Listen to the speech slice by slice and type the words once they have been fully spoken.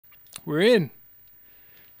We're in.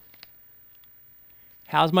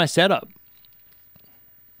 How's my setup?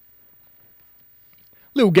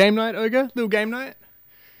 Little game night, Ogre? Little game night?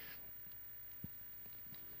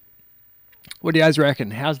 What do you guys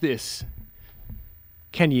reckon? How's this?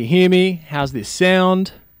 Can you hear me? How's this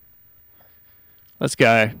sound? Let's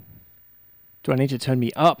go. Do I need to turn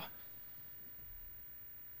me up?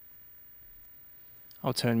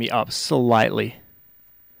 I'll turn me up slightly.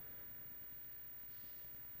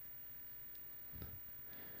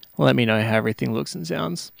 Let me know how everything looks and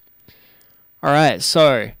sounds. Alright,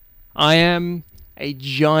 so I am a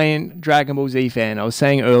giant Dragon Ball Z fan. I was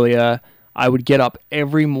saying earlier, I would get up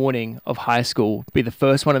every morning of high school, be the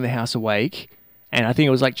first one in the house awake, and I think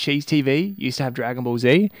it was like Cheese TV used to have Dragon Ball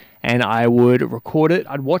Z, and I would record it,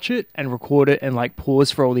 I'd watch it and record it and like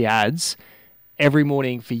pause for all the ads every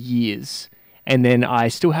morning for years. And then I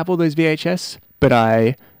still have all those VHS, but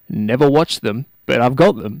I never watched them, but I've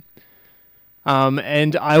got them.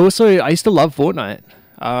 And I used to love Fortnite.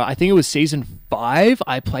 I think it was season 5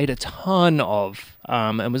 I played a ton of,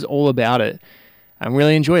 and was all about it. I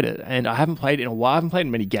really enjoyed it. And I haven't played in a while. I haven't played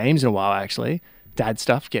many games in a while, actually. Dad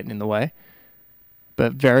stuff getting in the way.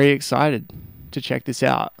 But very excited to check this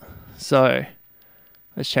out. So,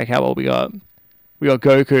 let's check out what we got. We got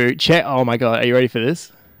Goku. Oh my god, are you ready for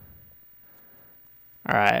this?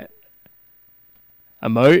 Alright.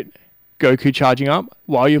 Emote. Goku charging up.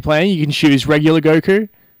 While you're playing, you can choose regular Goku.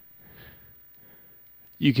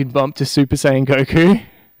 You can bump to Super Saiyan Goku.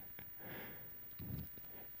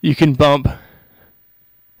 You can bump...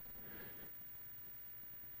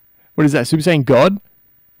 What is that? Super Saiyan God?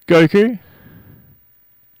 Goku?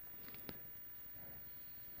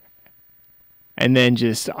 And then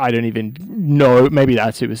just, I don't even know, maybe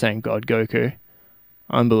that's Super Saiyan God Goku.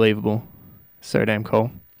 Unbelievable. So damn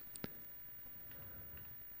cool.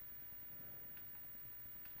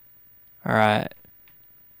 Alright.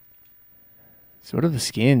 So what are the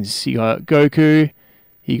skins? You got Goku,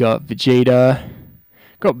 you got Vegeta,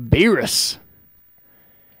 got Beerus.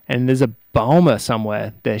 And there's a Bulma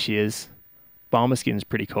somewhere. There she is. Bulma skin's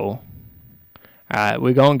pretty cool. Alright,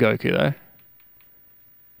 we're going Goku though.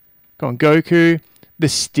 Going Goku. The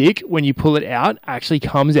stick, when you pull it out, actually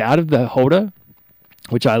comes out of the holder,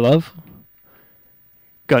 which I love.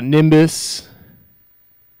 Got Nimbus.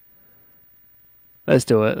 Let's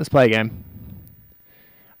do it. Let's play a game.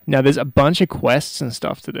 Now, there's a bunch of quests and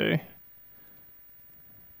stuff to do.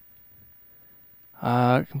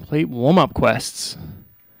 Complete warm-up quests.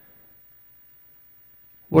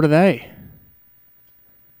 What are they?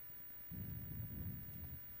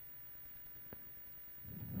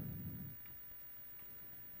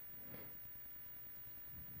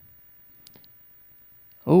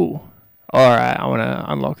 Oh. Alright, I want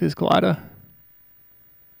to unlock this glider.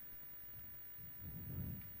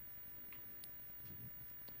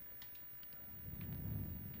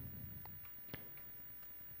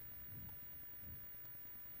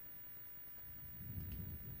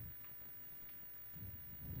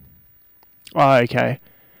 Oh, okay.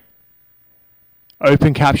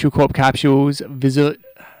 Open Capsule Corp capsules. Visit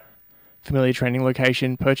familiar training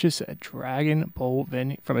location. Purchase a Dragon Ball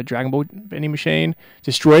from a Dragon Ball vending machine.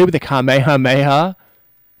 Destroy with a Kamehameha.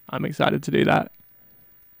 I'm excited to do that.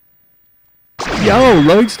 Yo,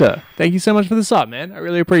 Lodester. Thank you so much for the sub, man. I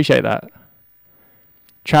really appreciate that.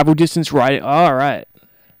 Travel distance riding. All right.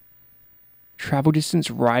 Travel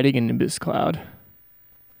distance riding in Nimbus Cloud.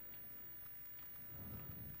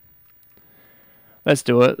 Let's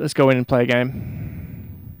do it. Let's go in and play a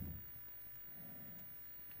game.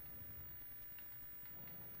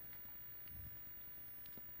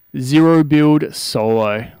 Zero build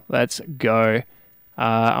solo. Let's go.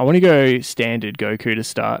 I want to go standard Goku to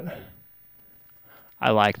start.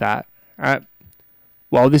 I like that. Alright.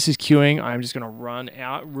 While this is queuing, I'm just going to run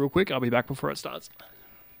out real quick. I'll be back before it starts.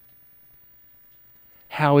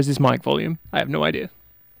 How is this mic volume? I have no idea.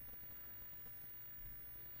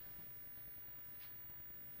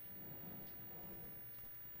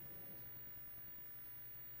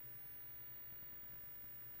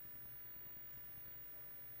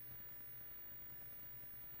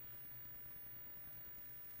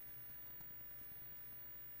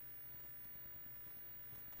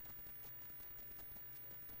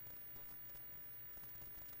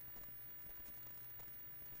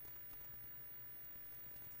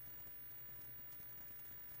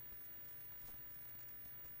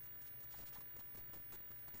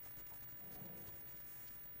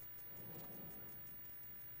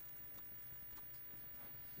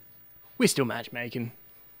 We're still matchmaking.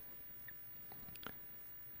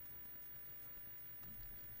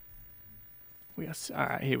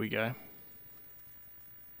 Alright, here we go.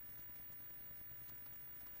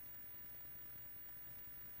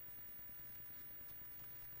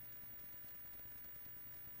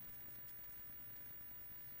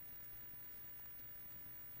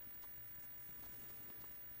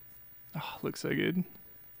 Oh, looks so good.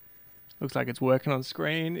 Looks like it's working on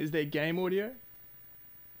screen. Is there game audio?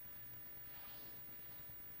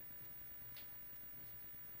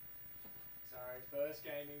 Sorry, first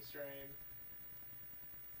gaming stream.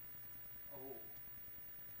 Oh.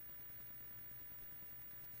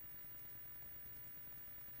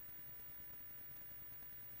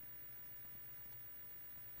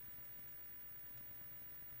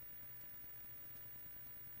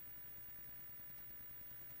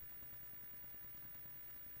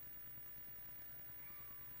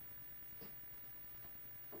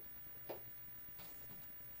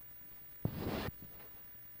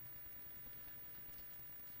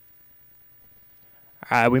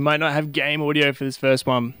 Alright, we might not have game audio for this first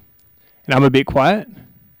one. And I'm a bit quiet.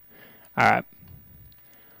 Alright.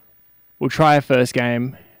 We'll try a first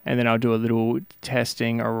game, and then I'll do a little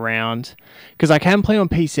testing around. Because I can play on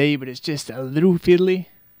PC, but it's just a little fiddly.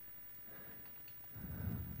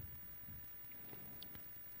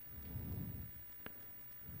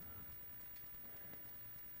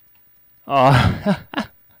 Oh.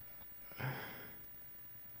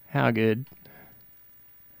 How good.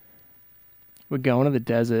 We're going to the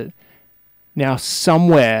desert. Now,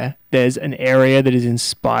 somewhere, there's an area that is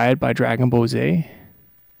inspired by Dragon Ball Z.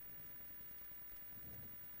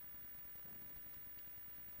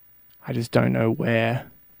 I just don't know where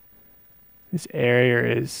this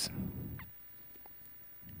area is.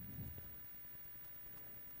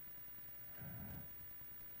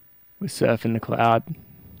 We're surfing the cloud.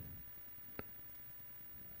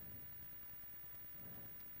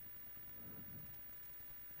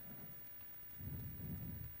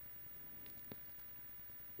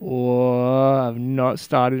 Oh, I've not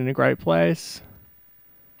started in a great place.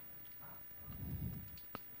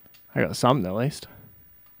 I got something at least.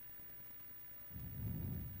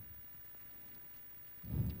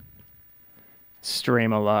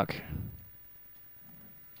 Streamer luck.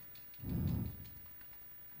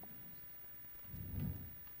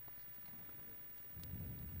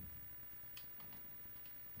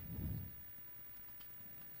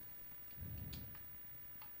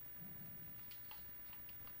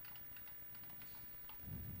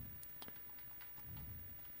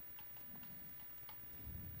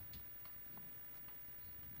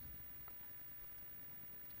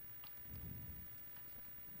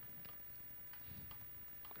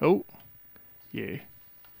 Oh, yeah.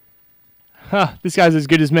 Ha, this guy's as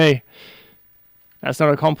good as me. That's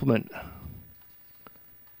not a compliment.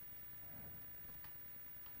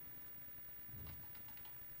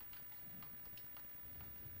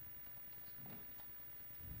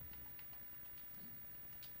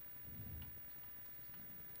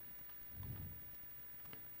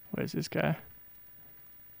 Where's this guy?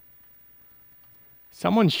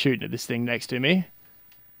 Someone's shooting at this thing next to me.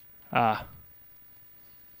 Ah.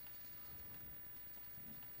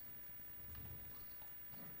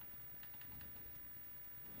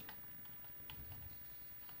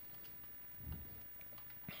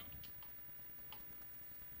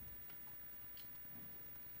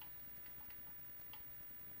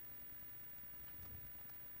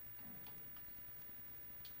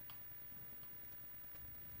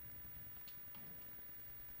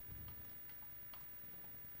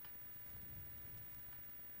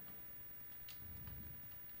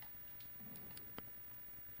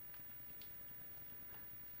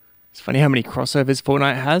 It's funny how many crossovers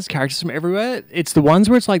Fortnite has, characters from everywhere. It's the ones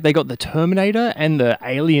where it's like they got the Terminator and the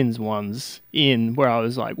Aliens ones in, where I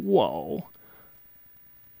was like, whoa.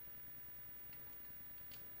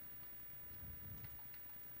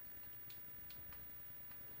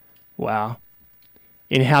 Wow.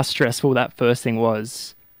 In how stressful that first thing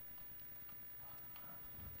was.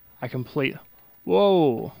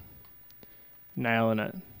 Whoa. Nailing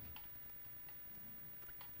it.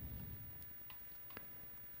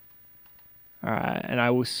 Alright, and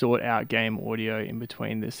I will sort out game audio in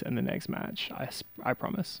between this and the next match. I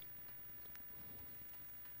promise.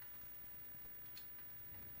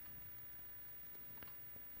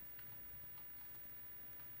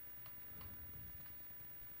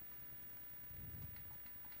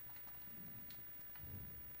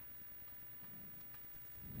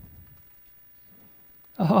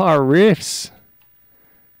 Oh, riffs.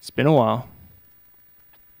 It's been a while.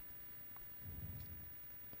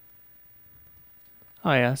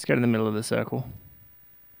 Oh yeah, let's go to the middle of the circle.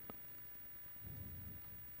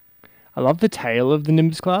 I love the tail of the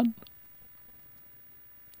Nimbus Cloud.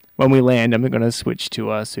 When we land, I'm going to switch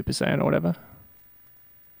to Super Saiyan or whatever.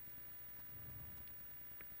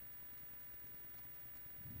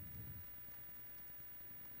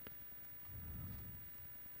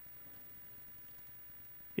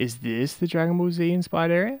 Is this the Dragon Ball Z inspired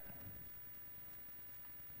area?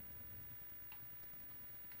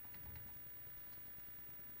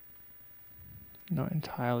 Not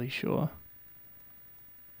entirely sure.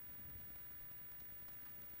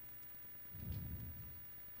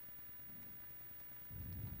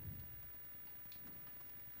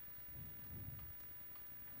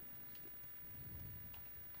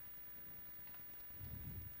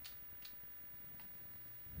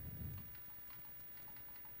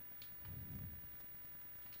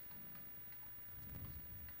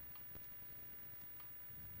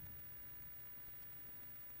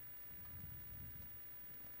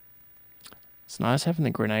 It's nice having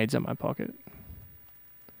the grenades in my pocket.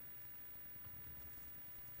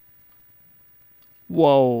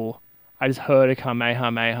 Whoa. I just heard a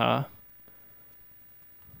Kamehameha.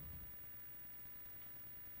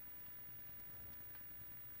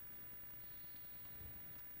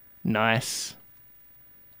 Nice.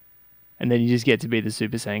 And then you just get to be the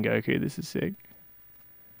Super Saiyan Goku. This is sick.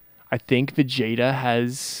 I think Vegeta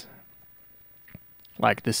has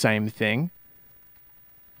like the same thing.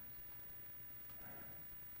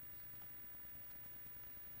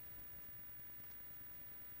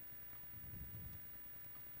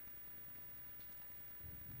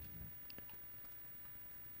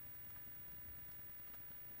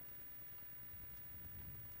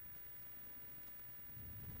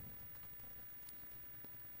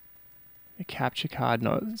 A capture card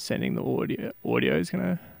not sending the audio is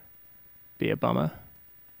gonna be a bummer.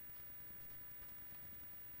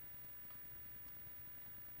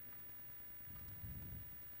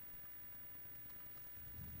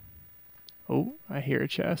 Oh, I hear a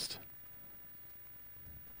chest.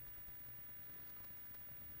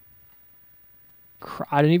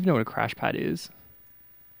 I don't even know what a crash pad is.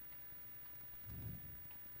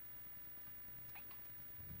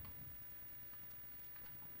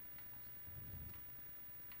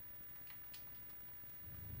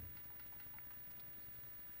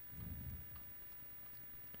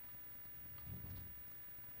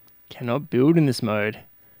 Cannot build in this mode.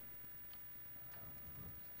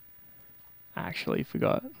 I actually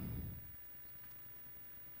forgot.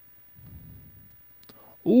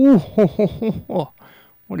 Ooh,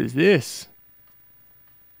 what is this?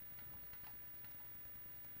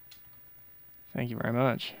 Thank you very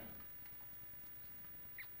much.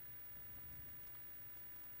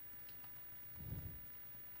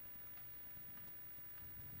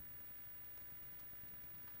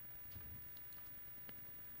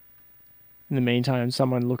 In the meantime,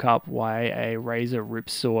 someone look up why a Razor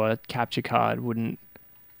Ripsaw capture card wouldn't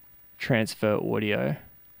transfer audio.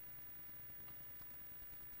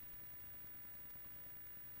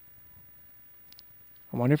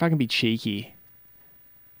 I wonder if I can be cheeky.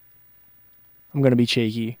 I'm going to be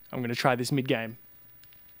cheeky. I'm going to try this mid-game.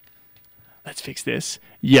 Let's fix this.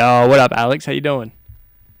 Yo, what up, Alex? How you doing?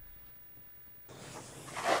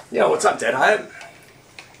 Yo, what's up, Dead Hype?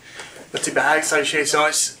 Not too bad, so she's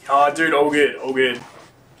nice. Oh, dude, all good, all good.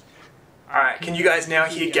 Alright, can you guys now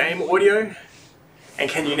hear game audio? And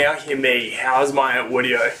can you now hear me? How's my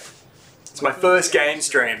audio? It's my first game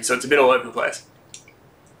stream, so it's a bit all over the place.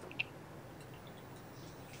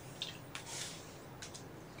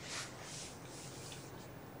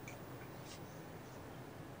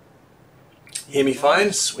 Hear me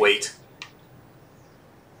fine? Sweet.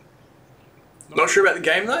 Not sure about the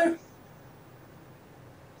game though?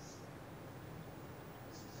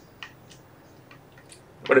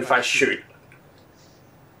 What if I shoot?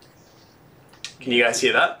 Can you guys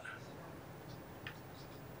hear that?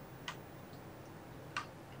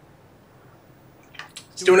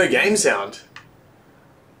 Still no game sound.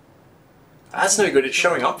 That's no good, it's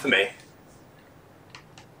showing up for me.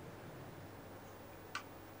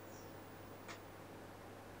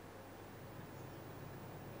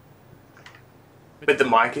 But the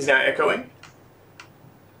mic is now echoing.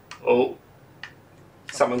 Oh,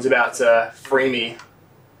 someone's about to free me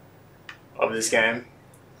of this game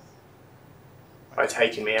by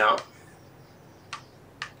taking me out.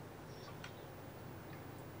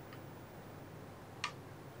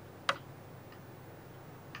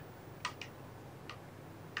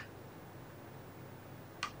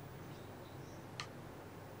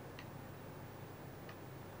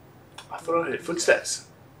 I thought I heard footsteps.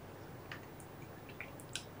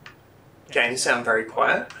 Games sound very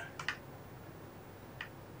quiet.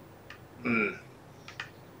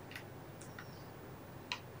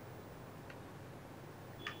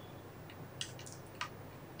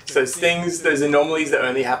 So there's anomalies that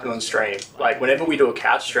only happen on stream. Like whenever we do a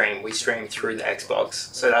couch stream, we stream through the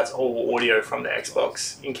Xbox. So that's all audio from the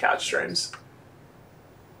Xbox in couch streams.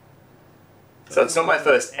 So it's not my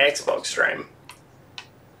first Xbox stream.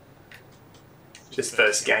 Just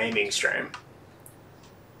first gaming stream.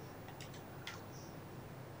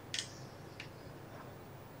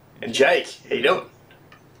 And Jake, how you doing?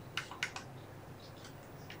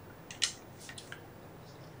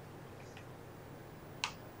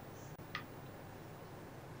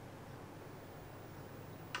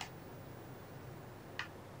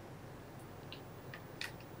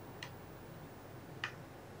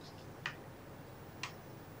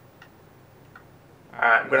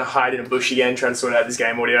 Alright, I'm gonna hide in a bush again, trying to sort out this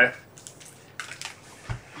game audio.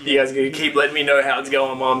 You guys are gonna keep letting me know how it's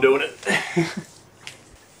going while I'm doing it.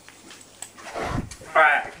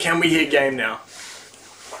 Alright, can we hit game now?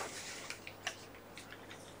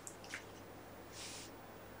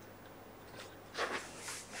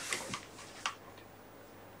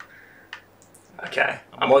 Okay,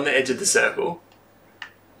 I'm on the edge of the circle.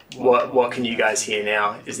 What can you guys hear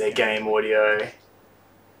now? Is there game audio?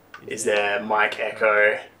 Is there mic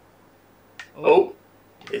echo? Oh,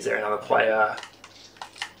 is there another player?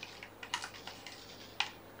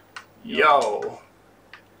 Yo,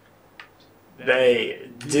 they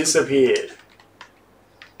disappeared.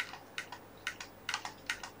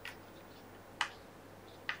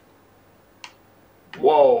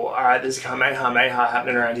 Whoa, alright, there's a Kamehameha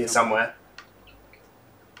happening around here somewhere.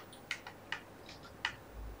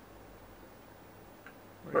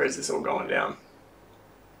 Where is this all going down?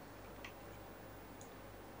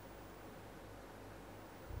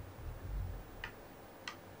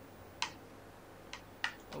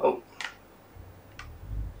 Oh.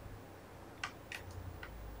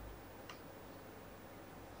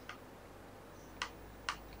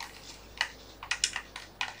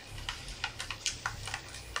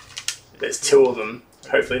 There's two of them.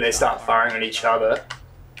 Hopefully they start firing on each other.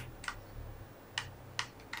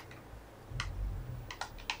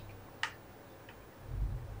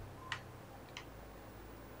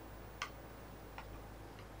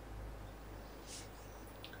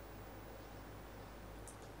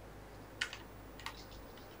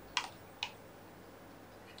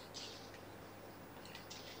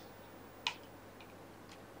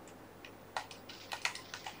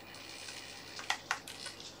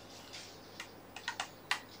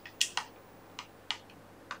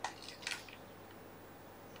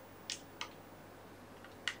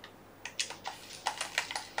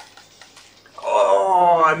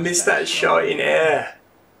 Oh, I missed that shot in air.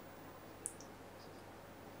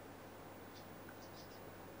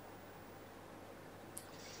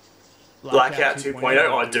 Blackout 2.0.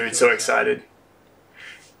 Oh, dude, so excited.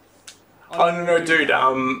 Oh, no, dude.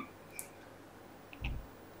 Oh,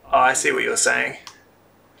 I see what you're saying.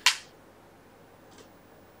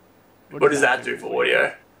 What does that do for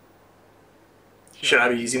audio? Should I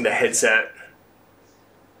be using the headset?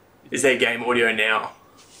 Is there game audio now?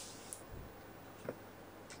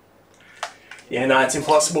 Yeah, no, it's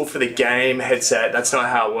impossible for the game headset. That's not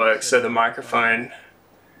how it works. So the microphone,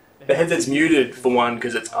 the headset's muted for one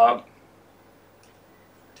because it's up.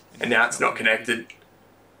 And now it's not connected.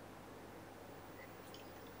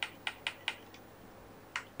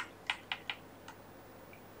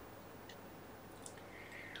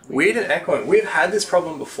 Weird and echoing. We've had this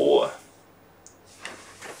problem before.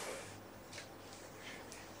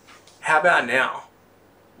 How about now?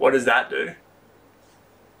 What does that do?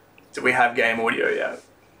 Do we have game audio yet?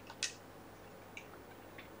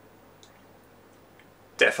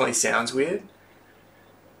 Definitely sounds weird.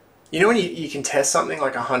 You know when you can test something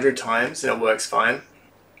like 100 times and it works fine?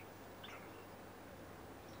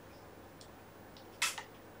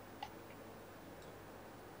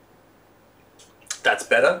 That's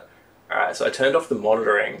better. Alright, so I turned off the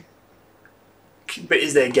monitoring. But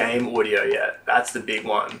is there game audio yet? That's the big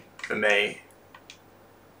one for me.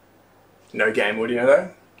 No game audio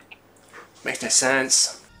though? Makes no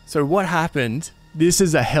sense. So what happened? This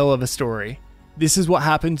is a hell of a story. This is what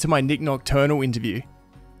happened to my Nick Nocturnal interview.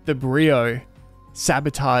 The Brio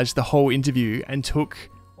sabotaged the whole interview and took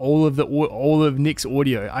all of Nick's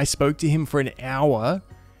audio. I spoke to him for an hour,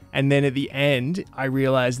 and then at the end, I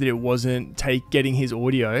realized that it wasn't getting his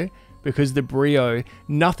audio because the Brio,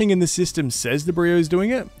 nothing in the system says the Brio is doing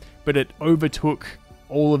it, but it overtook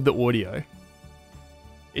all of the audio.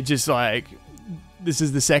 It just like, this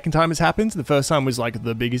is the second time it's happened. The first time was like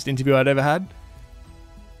the biggest interview I'd ever had.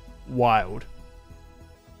 Wild.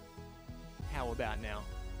 How about now?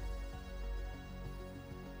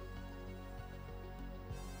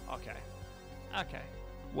 Okay.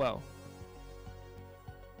 Well.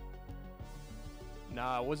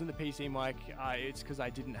 No, it wasn't the PC mic. It's because I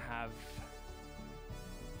didn't have...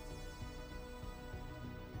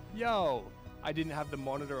 Yo! I didn't have the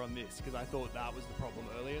monitor on this because I thought that was the problem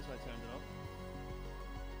earlier, so I turned it off.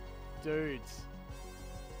 Dudes.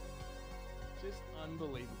 Just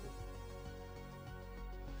unbelievable.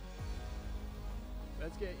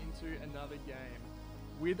 let's get into another game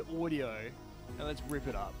with audio and let's rip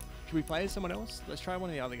it up. Should we play as someone else? Let's try one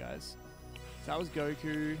of the other guys. So that was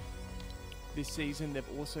Goku. This season they've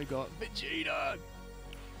also got Vegeta.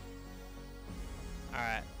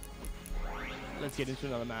 Alright. Let's get into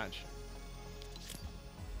another match.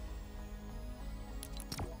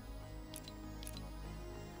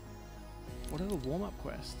 What are the warm-up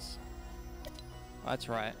quests? Oh, that's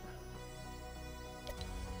right.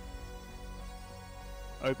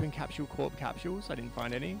 Open Capsule Corp capsules. I didn't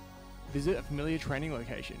find any. Visit a familiar training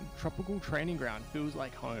location. Tropical training ground. Feels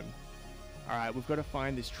like home. Alright, we've got to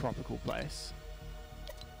find this tropical place.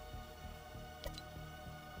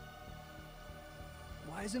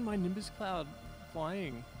 Why isn't my Nimbus Cloud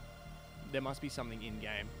flying? There must be something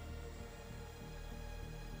in-game.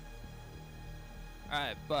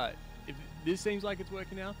 Alright, but if this seems like it's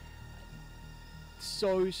working now,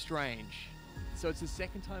 so strange. So it's the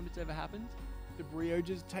second time it's ever happened. The Brio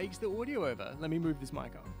just takes the audio over. Let me move this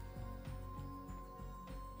mic on.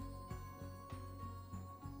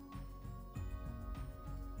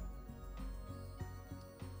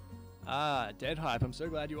 Ah, Dead Hype, I'm so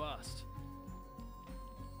glad you asked.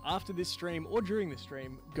 After this stream, or during this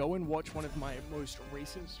stream, go and watch one of my most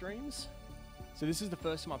recent streams. So this is the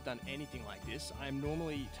first time I've done anything like this. I'm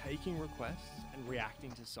normally taking requests and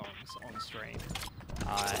reacting to songs on stream.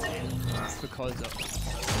 And because of...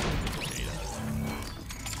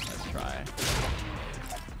 Let's try.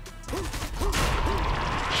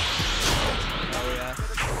 Oh yeah.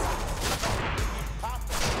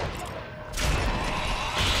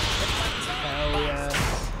 Hell yeah.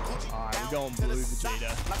 Alright, we're going blue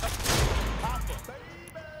Vegeta.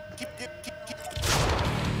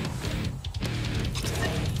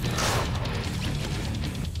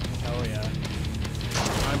 Hell yeah.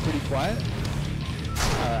 I'm pretty quiet.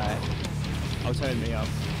 Alright. I'll turn me up.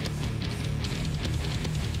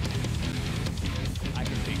 I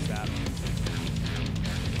can fix that.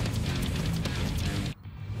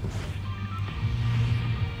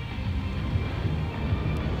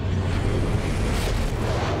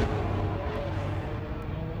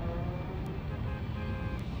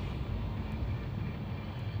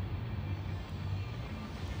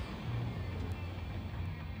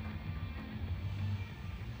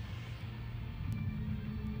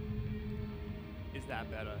 Is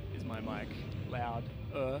that better? Is my mic loud?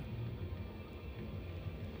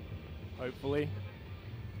 Hopefully.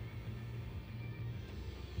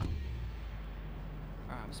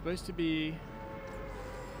 I'm supposed to be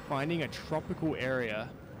finding a tropical area.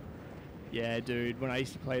 Yeah, dude, when I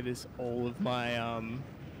used to play this, all of my,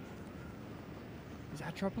 is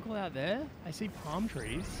that tropical out there? I see palm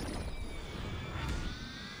trees.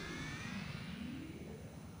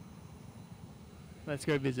 Let's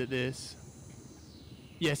go visit this.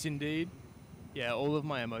 Yes, indeed. Yeah, all of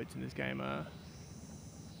my emotes in this game are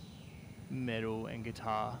metal and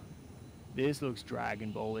guitar. This looks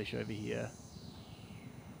Dragon Ball-ish over here.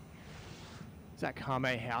 Is that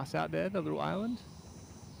Kame house out there, the little island?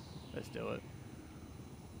 Let's do it.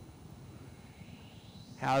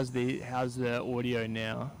 How's the audio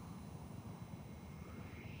now?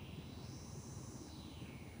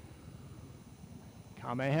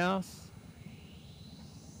 Kame house?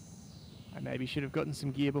 I maybe should have gotten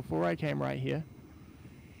some gear before I came right here.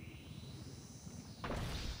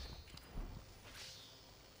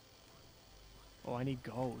 Oh, I need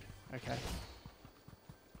gold. Okay.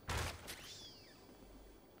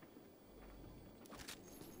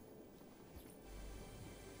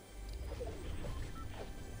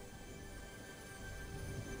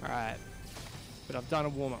 Alright. But I've done a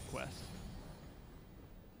warm-up quest.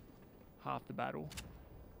 Half the battle.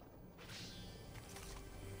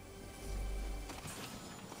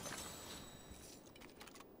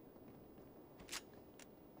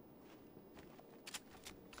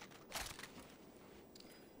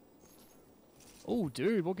 Oh,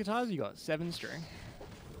 dude, what guitars you got? 7-string.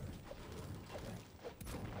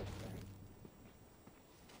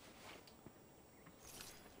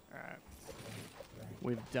 Alright.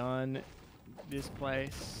 We've done this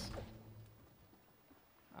place.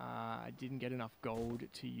 I didn't get enough gold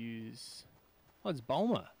to use... Oh, it's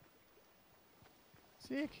Bulma.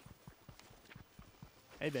 Sick.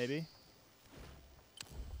 Hey, baby.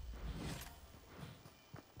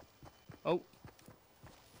 Oh.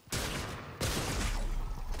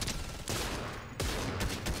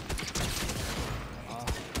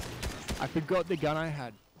 I forgot the gun I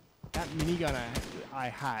had. That minigun I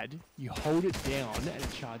had, you hold it down and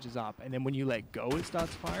it charges up, and then when you let go it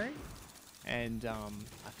starts firing. And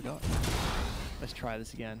I forgot. Let's try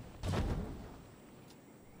this again.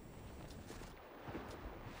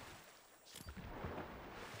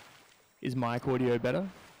 Is mic audio better?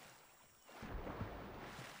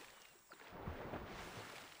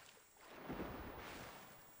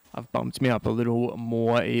 I've bumped me up a little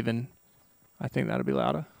more even. I think that'll be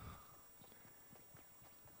louder.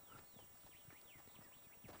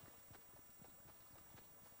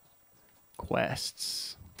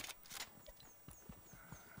 Quests.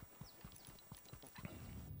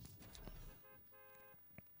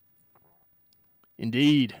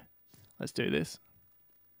 Indeed. Let's do this.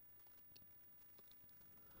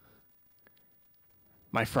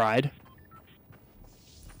 My fried.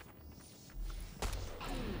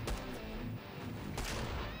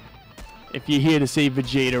 If you're here to see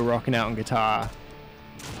Vegeta rocking out on guitar.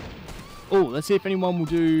 Oh, let's see if anyone will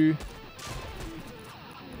do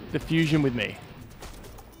the fusion with me.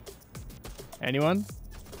 Anyone?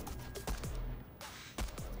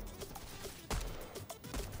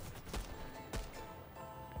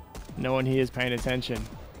 No one here is paying attention.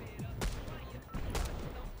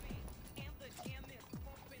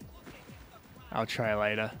 I'll try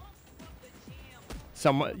later.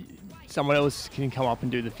 Someone else can come up and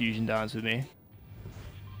do the fusion dance with me.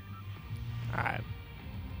 Alright.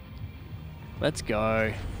 Let's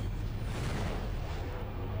go.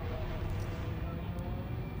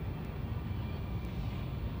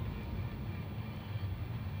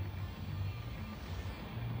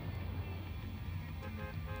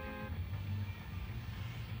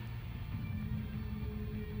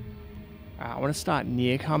 I want to start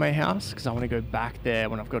near Kame House because I want to go back there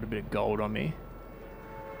when I've got a bit of gold on me.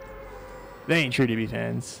 They ain't true to be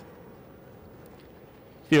fans.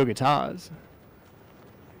 Feel guitars.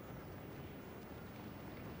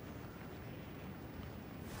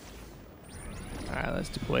 Alright, let's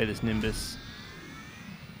deploy this Nimbus.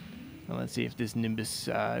 And let's see if this Nimbus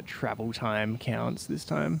travel time counts this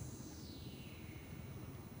time.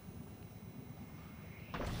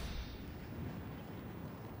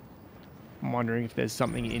 I'm wondering if there's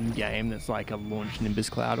something in-game that's like a launch Nimbus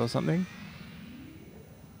Cloud or something.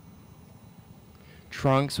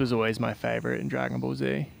 Trunks was always my favourite in Dragon Ball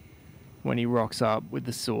Z. When he rocks up with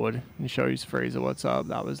the sword and shows Frieza what's up,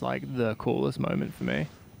 that was like the coolest moment for me.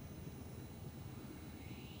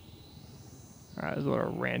 Alright, there's a lot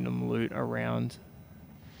of random loot around.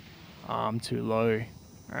 Arm too low.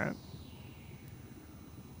 Alright.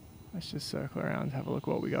 Let's just circle around and have a look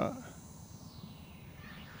what we got.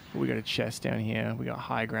 We got a chest down here. We got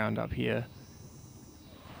high ground up here.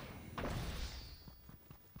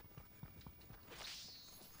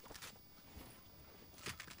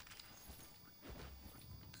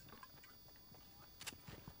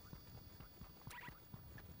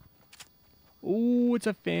 Ooh, it's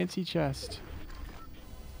a fancy chest.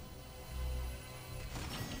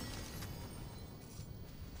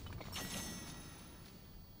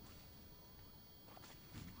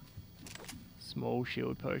 Small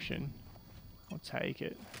shield potion. I'll take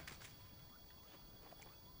it.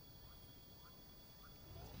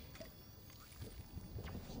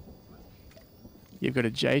 You've got a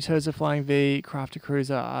J-Tozer Flying V, Crafter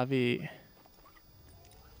Cruiser, RV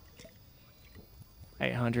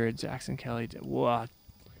 800, Jackson Kelly. What?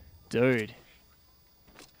 Dude.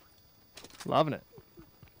 Loving it.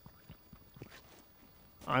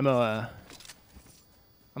 I'm a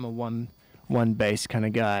one bass kind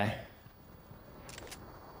of guy.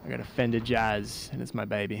 I got a Fender Jazz, and it's my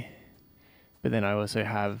baby. But then I also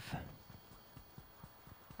have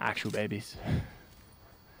actual babies.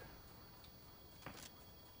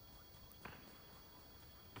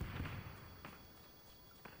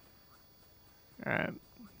 Alright,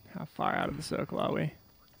 how far out of the circle are we?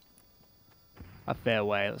 A fair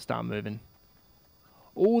way, let's start moving.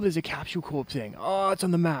 Oh, there's a capsule corp thing. Oh, it's on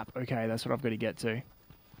the map. Okay, that's what I've got to get to.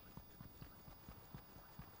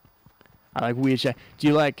 I like weird shit. Do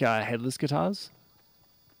you like headless guitars?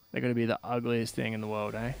 They're going to be the ugliest thing in the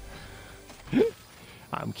world, eh?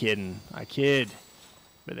 I'm kidding. I kid.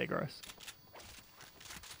 But they're gross.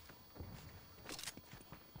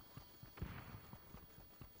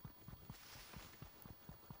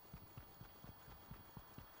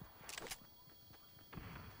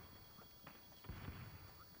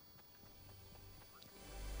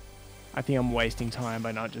 I think I'm wasting time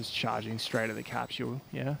by not just charging straight at the capsule,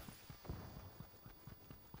 yeah?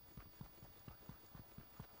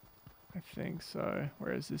 I think so.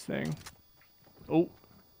 Where is this thing? Oh!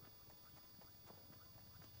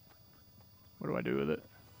 What do I do with it?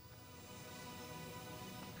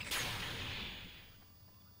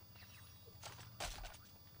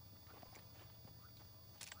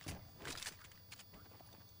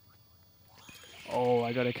 Oh,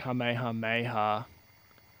 I got a Kamehameha.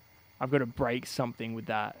 I've got to break something with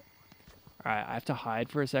that. Alright, I have to hide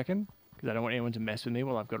for a second, Because I don't want anyone to mess with me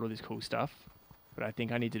while I've got all this cool stuff. But I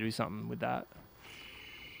think I need to do something with that.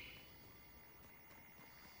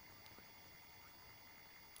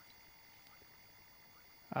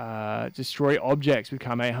 Destroy objects with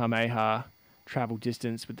Kamehameha. Travel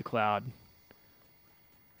distance with the cloud.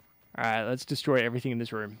 Alright, let's destroy everything in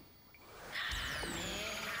this room.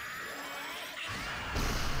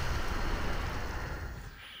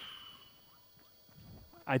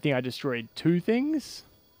 I think I destroyed 2 things.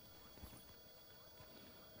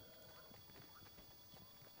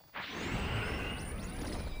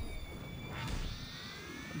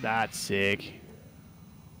 That's sick.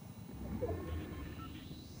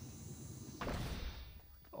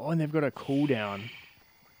 Oh, and they've got a cooldown.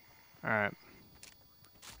 Alright.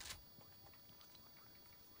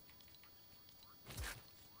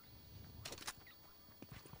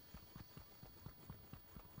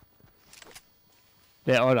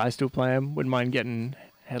 They're odd. I still play them. Wouldn't mind getting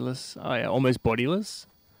headless. Oh yeah, almost bodyless.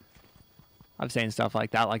 I've seen stuff like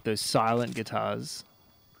that, like those silent guitars.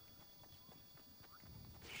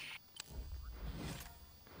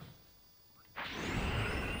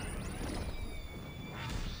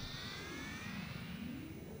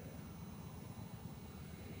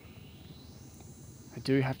 I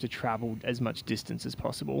do have to travel as much distance as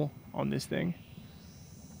possible on this thing.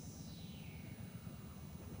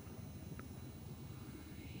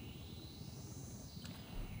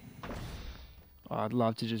 Oh, I'd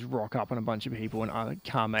love to just rock up on a bunch of people and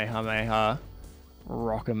Kamehameha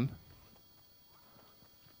rock them.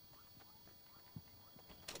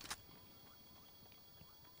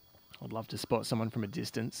 I'd love to spot someone from a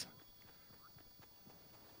distance.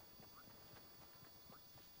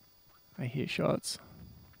 I hear shots.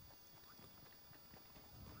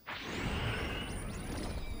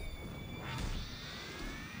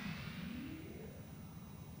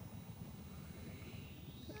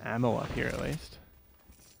 Ammo up here at least.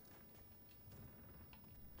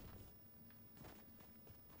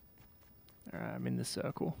 Alright, I'm in the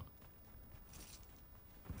circle.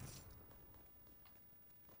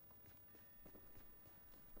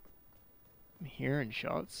 I'm hearing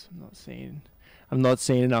shots. I'm not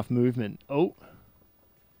seeing enough movement. Oh.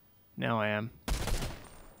 Now I am.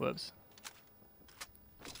 Whoops.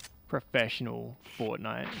 Professional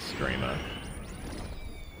Fortnite streamer.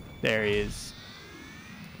 There he is.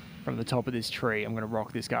 From the top of this tree, I'm going to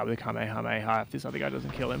rock this guy with a Kamehameha if this other guy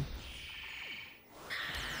doesn't kill him.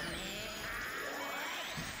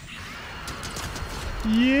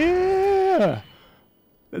 Yeah!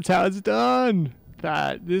 That's how it's done!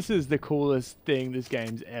 This is the coolest thing this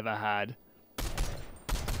game's ever had.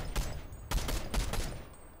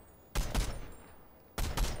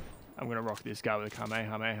 I'm going to rock this guy with a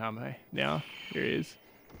Kamehameha now. Here he is.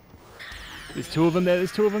 There's 2 of them there,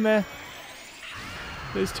 there's 2 of them there.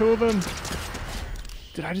 There's 2 of them.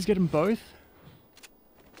 Did I just get them both?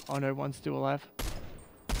 Oh no, one's still alive.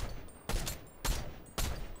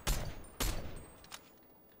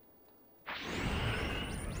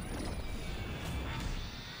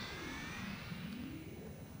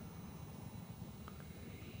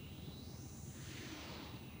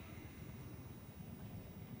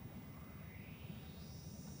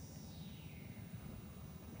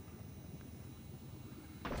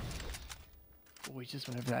 Oh, he just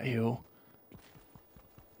went over that hill.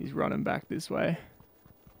 He's running back this way.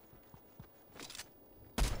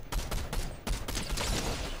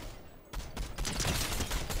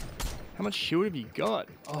 How much shield have you got?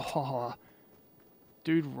 Oh,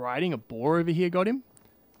 dude riding a boar over here got him.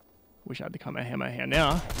 Wish I had the Kamehameha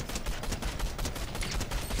now.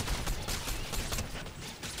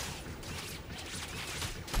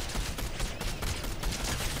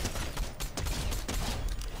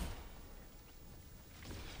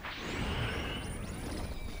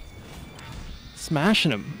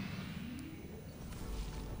 Smashing him.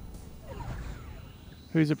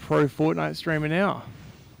 Who's a pro Fortnite streamer now?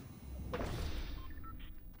 I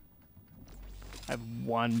have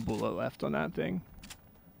 1 bullet left on that thing.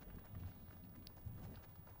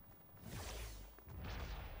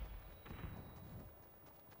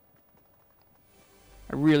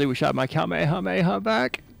 I really wish I had my Kamehameha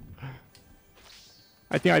back.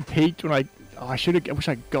 I think I peaked when I wish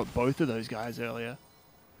I got both of those guys earlier.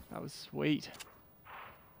 That was sweet.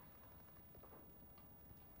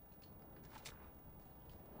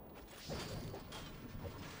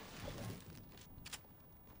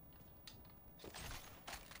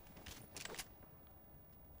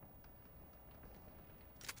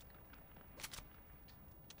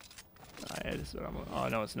 Oh, yeah, this is what I want. Oh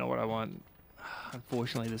no, it's not what I want.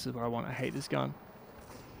 Unfortunately, this is what I want. I hate this gun.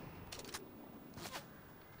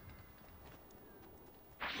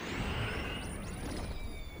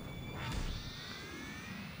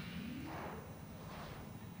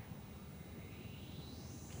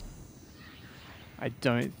 I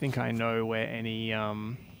don't think I know where any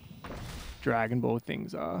Dragon Ball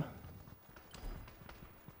things are.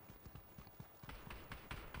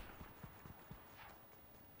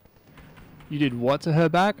 You did what to her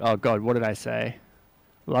back? Oh god, what did I say?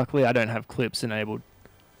 Luckily I don't have clips enabled.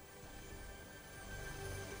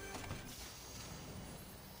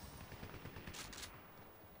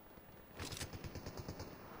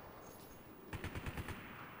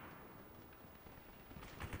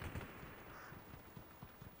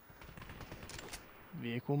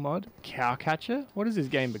 Vehicle mod? Cow catcher? What does this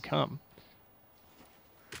game become?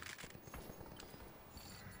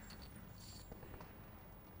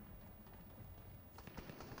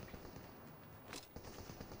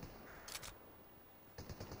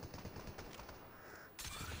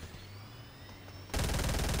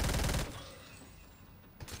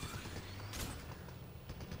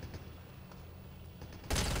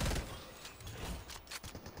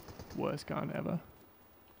 Worst gun ever.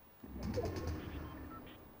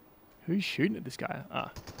 Who's shooting at this guy?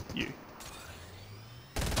 Ah, you.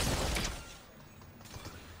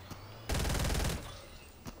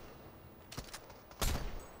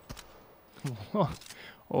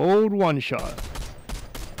 Old one shot.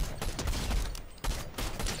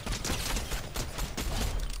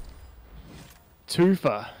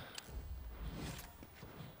 Twofer.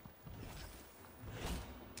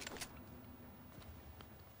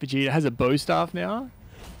 Vegeta has a bow staff now?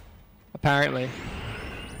 Apparently.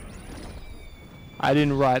 I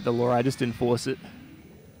didn't write the lore, I just enforce it.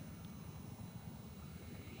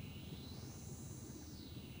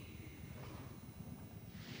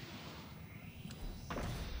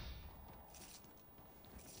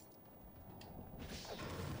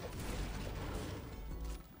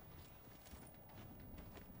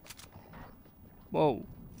 Whoa.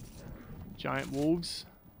 Giant wolves.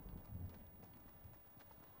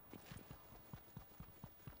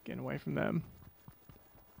 Getting away from them.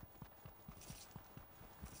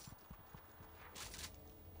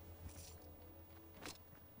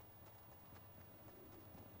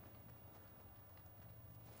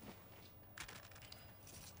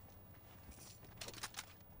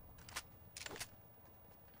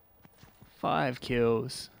 Five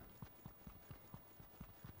kills.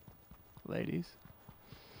 Ladies.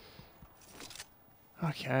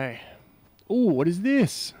 Okay. Ooh, what is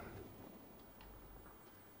this?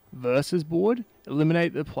 Versus board?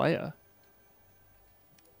 Eliminate the player.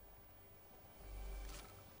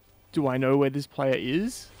 Do I know where this player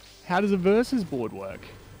is? How does a versus board work?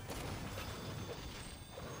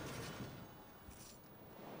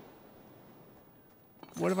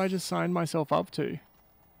 What have I just signed myself up to?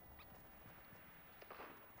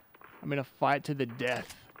 I'm in a fight to the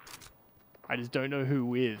death. I just don't know who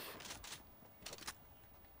with.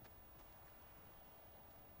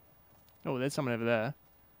 Oh, there's someone over there.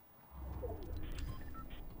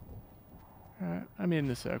 Alright, I'm in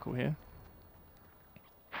the circle here.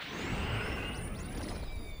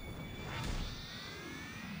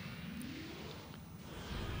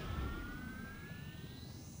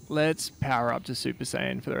 Let's power up to Super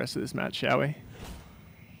Saiyan for the rest of this match, shall we?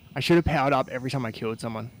 I should have powered up every time I killed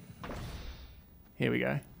someone. Here we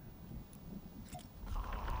go.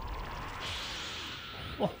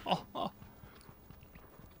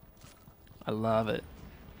 I love it.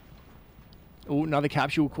 Oh, another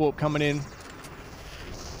capsule corp coming in.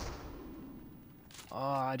 Oh,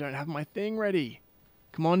 I don't have my thing ready.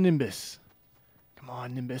 Come on, Nimbus. Come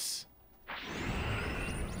on, Nimbus.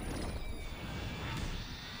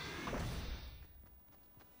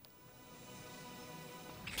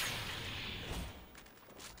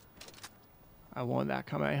 I want that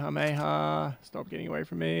Kamehameha. Stop getting away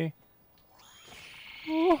from me.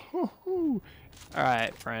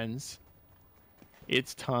 Alright, friends.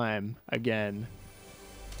 It's time again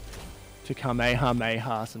to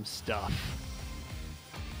Kamehameha some stuff.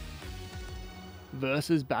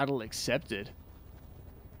 Versus battle accepted.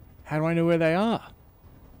 How do I know where they are?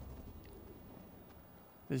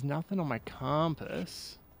 There's nothing on my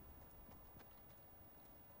compass.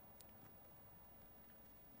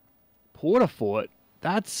 Porta fort?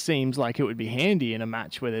 That seems like it would be handy in a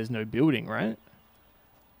match where there's no building, right?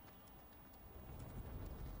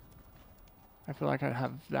 I feel like I'd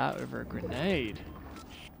have that over a grenade.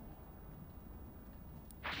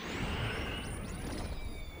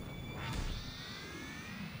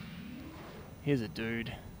 Here's a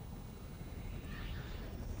dude.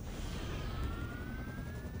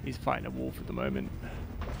 He's fighting a wolf at the moment.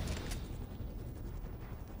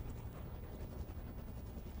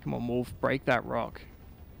 Come on, wolf, break that rock.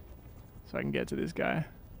 So I can get to this guy.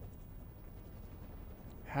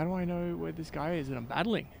 How do I know where this guy is that I'm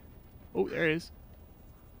battling? Oh, there he is.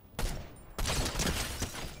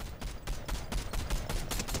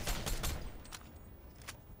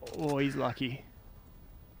 Oh, he's lucky.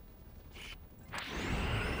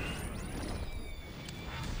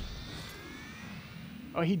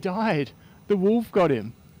 Oh, he died. The wolf got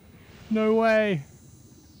him. No way.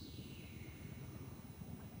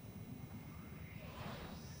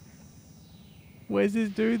 Where's this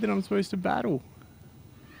dude that I'm supposed to battle?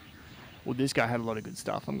 Well, this guy had a lot of good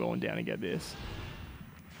stuff. I'm going down and get this.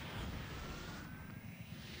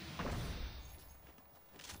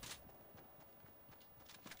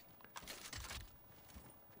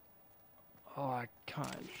 Oh, I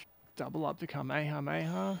can't double up the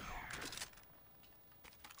Kamehameha.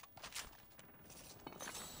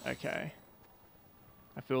 Okay.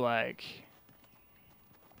 I feel like...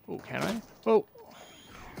 Oh, can I? Oh!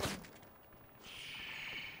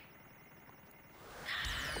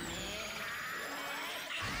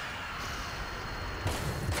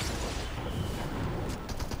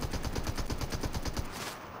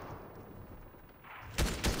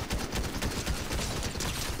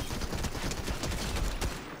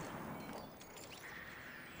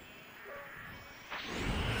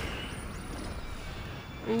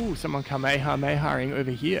 Ooh, someone Kamehamehaing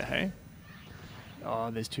over here, hey? Oh,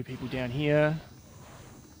 there's two people down here.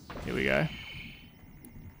 Here we go.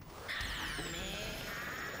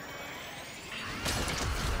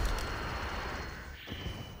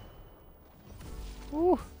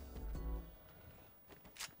 Ooh.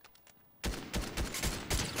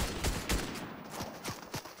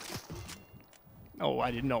 Oh,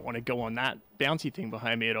 I did not want to go on that bouncy thing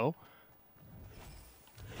behind me at all.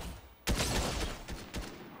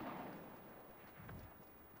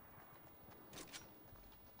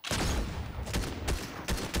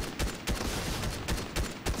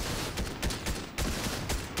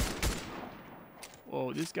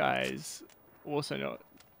 Whoa, this guy's also not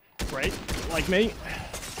great, like me.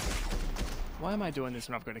 Why am I doing this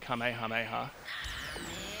when I've got a Kamehameha?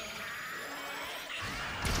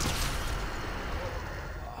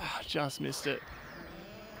 Oh, just missed it.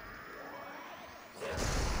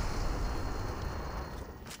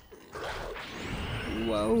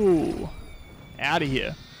 Whoa. Out of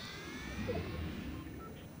here.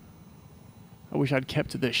 I wish I'd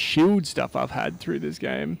kept to the shield stuff I've had through this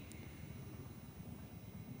game.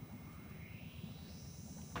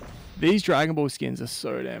 These Dragon Ball skins are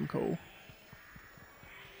so damn cool.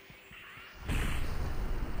 I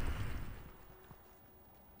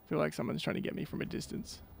feel like someone's trying to get me from a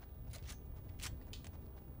distance.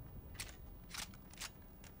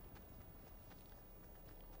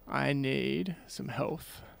 I need some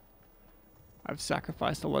health. I've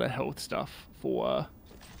sacrificed a lot of health stuff for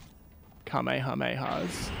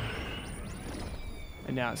Kamehamehas.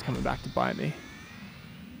 And now it's coming back to bite me.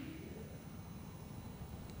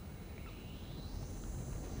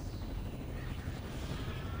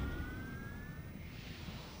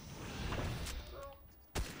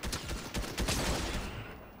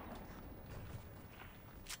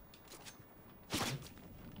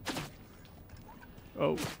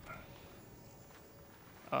 Oh.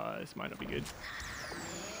 This might not be good.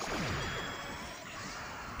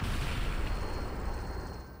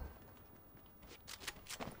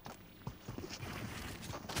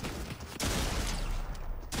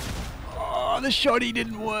 Oh, the shotty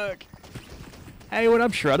didn't work. Hey, what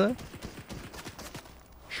up, Shredder?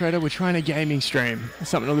 Shredder, we're trying a gaming stream.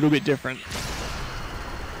 Something a little bit different.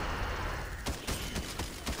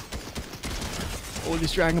 All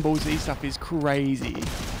this Dragon Ball Z stuff is crazy.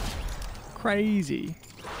 Crazy.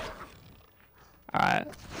 Alright,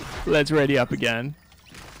 let's ready up again.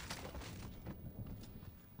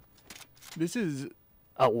 This is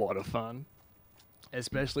a lot of fun.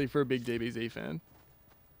 Especially for a big DBZ fan.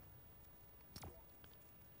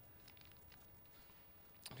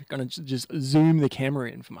 I'm gonna just zoom the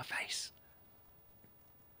camera in for my face.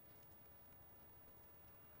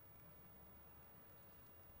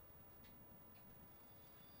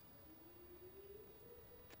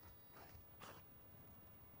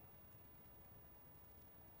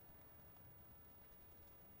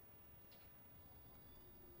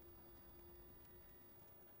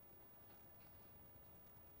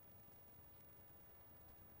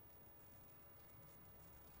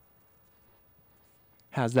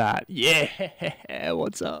 How's that? Yeah,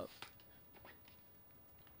 what's up?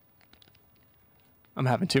 I'm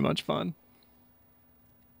having too much fun.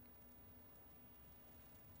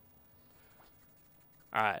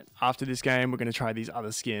 Alright, after this game, we're going to try these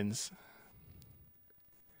other skins.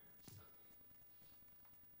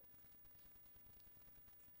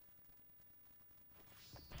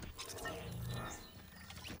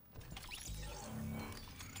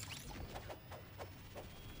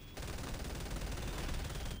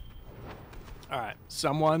 Alright,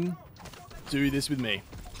 someone do this with me.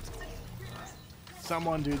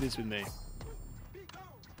 Someone do this with me.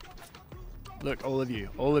 Look, all of you,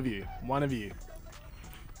 one of you.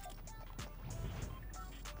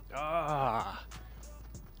 Ah!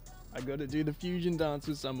 I gotta do the fusion dance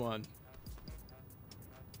with someone.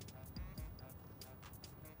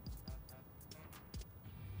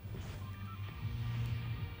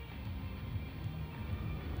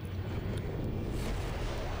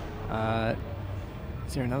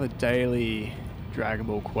 Is there another daily Dragon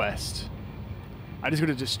Ball quest? I just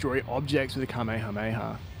gotta destroy objects with a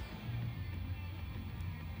Kamehameha.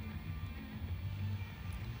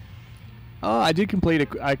 Oh, I did complete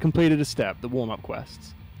I completed a step, the warm-up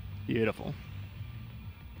quests. Beautiful.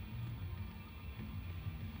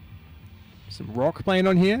 Some rock playing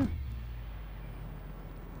on here.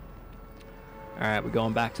 Alright, we're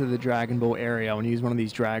going back to the Dragon Ball area. I want to use one of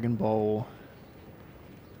these Dragon Ball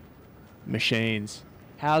machines.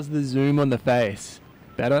 How's the zoom on the face?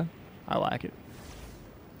 Better? I like it.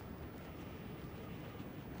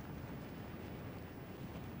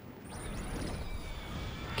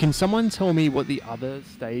 Can someone tell me what the other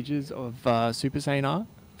stages of Super Saiyan are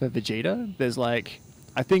for Vegeta? There's like,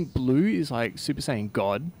 I think blue is like Super Saiyan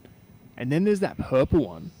God, and then there's that purple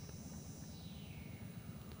one.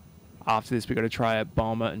 After this, we got to try out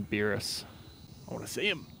Bulma and Beerus. I want to see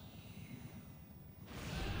him.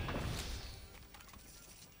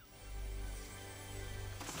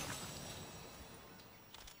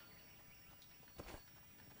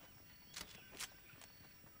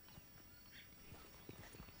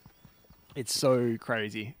 It's so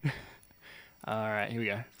crazy. Alright, here we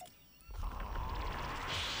go.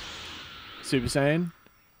 Super Saiyan.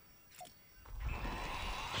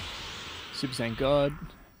 Super Saiyan God.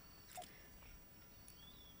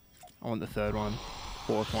 I want the third one.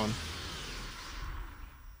 Fourth one.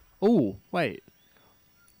 Oh, wait.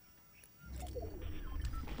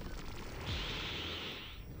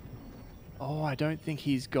 Oh, I don't think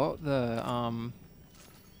he's got the,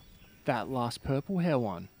 that last purple hair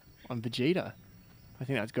one on Vegeta. I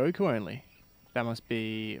think that's Goku only. That must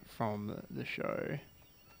be from the show.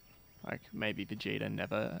 Like, maybe Vegeta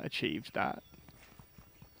never achieved that.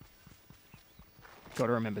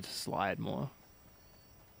 Gotta remember to slide more.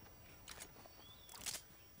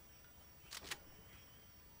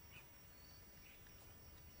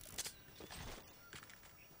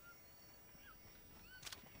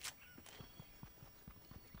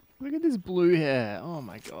 Look at this blue hair. Oh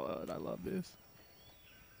my god, I love this.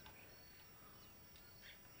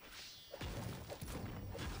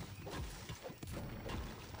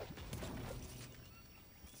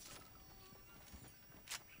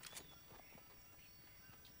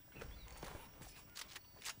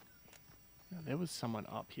 Now, there was someone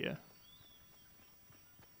up here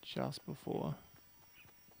just before.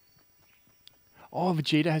 Oh,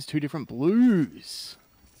 Vegeta has two different blues.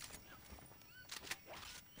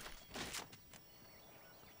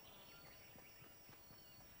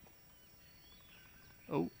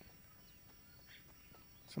 Oh.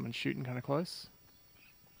 Someone's shooting kind of close.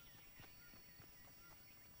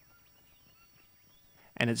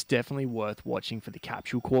 And it's definitely worth watching for the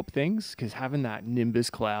Capsule Corp things, because having that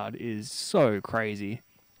Nimbus cloud is so crazy.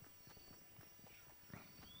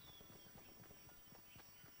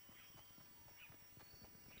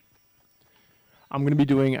 I'm going to be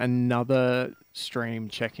doing another stream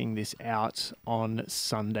checking this out on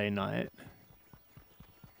Sunday night.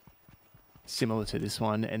 Similar to this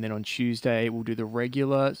one, and then on Tuesday we'll do the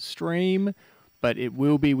regular stream, but it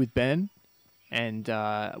will be with Ben, and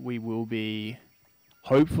we will be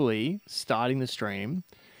hopefully starting the stream,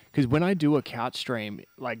 because when I do a couch stream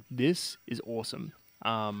like this is awesome.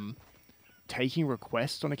 Taking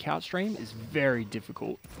requests on a couch stream is very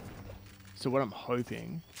difficult, so what I'm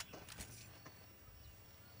hoping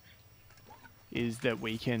is that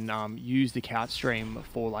we can use the couch stream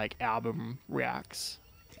for like album reacts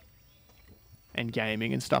and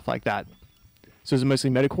gaming and stuff like that. So is it mostly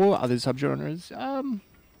metalcore, other subgenres?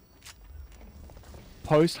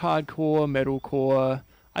 Post-hardcore, metalcore,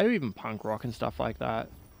 I do even punk rock and stuff like that.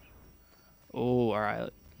 Oh, alright.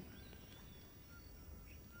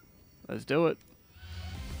 Let's do it.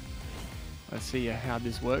 Let's see how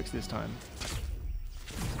this works this time.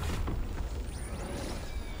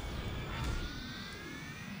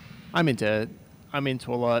 I'm into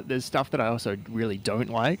a lot. There's stuff that I also really don't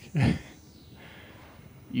like.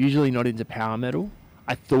 Usually not into power metal.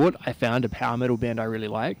 I thought I found a power metal band I really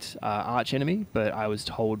liked, Arch Enemy, but I was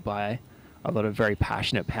told by a lot of very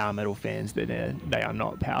passionate power metal fans that they are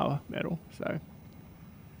not power metal. So,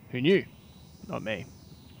 who knew? Not me.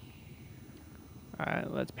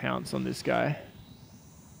 Alright, let's pounce on this guy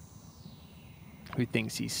who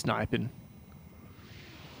thinks he's sniping.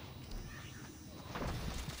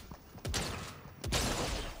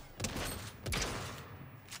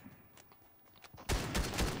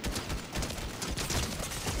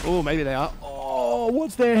 Oh, maybe they are. Oh,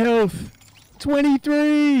 what's their health?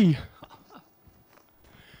 23!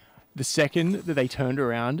 The second that they turned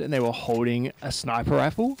around and they were holding a sniper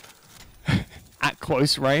rifle at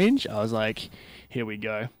close range, I was like, here we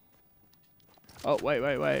go. Oh,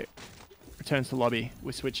 wait. Returns to lobby.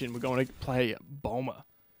 We're switching. We're going to play Bulma.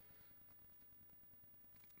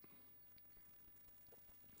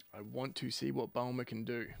 I want to see what Bulma can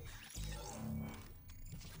do.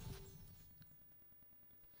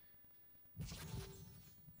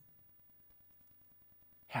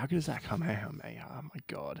 How good is that Kamehameha? Oh my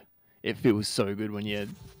god. It feels so good when you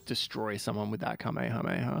destroy someone with that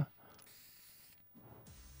Kamehameha.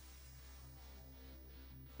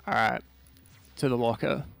 Alright. To the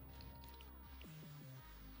locker.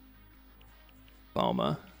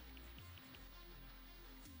 Bulma.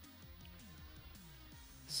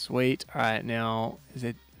 Sweet. Alright, now, is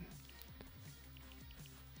it...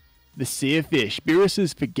 The Seer Fish.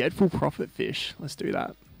 Beerus's Forgetful Prophet Fish. Let's do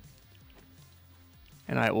that.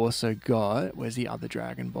 And I also got... Where's the other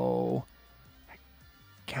Dragon Ball?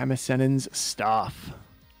 Kamisenen's Staff.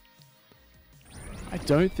 I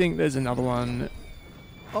don't think there's another one...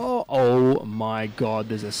 Oh my god,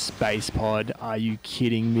 there's a space pod. Are you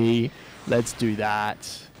kidding me? Let's do that.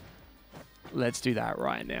 Let's do that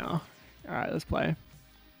right now. Alright, let's play.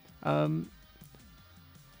 I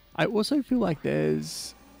also feel like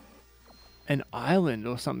there's an island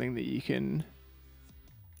or something that you can...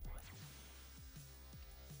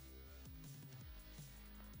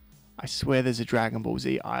 I swear there's a Dragon Ball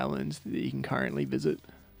Z island that you can currently visit.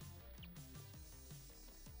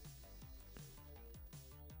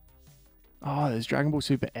 Oh, there's Dragon Ball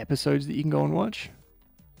Super episodes that you can go and watch.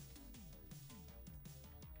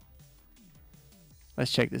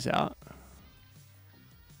 Let's check this out.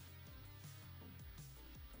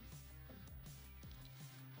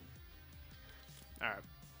 Alright.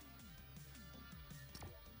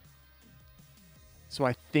 So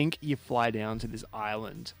I think you fly down to this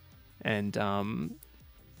island and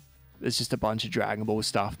there's just a bunch of Dragon Ball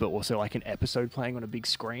stuff, but also like an episode playing on a big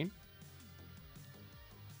screen.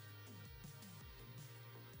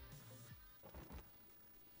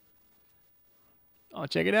 Oh,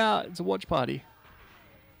 check it out. It's a watch party.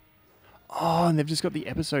 Oh, and they've just got the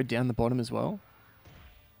episode down the bottom as well.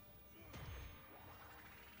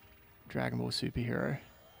 Dragon Ball Superhero.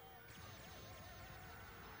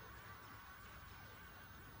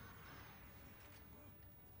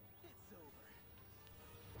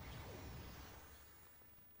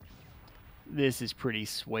 This is pretty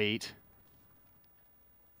sweet.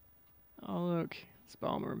 Oh, look. It's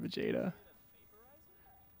Bulma and Vegeta.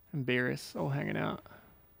 And Beerus all hanging out.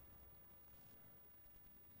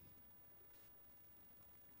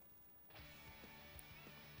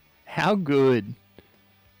 How good.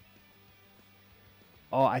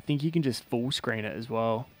 Oh, I think you can just full screen it as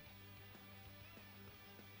well.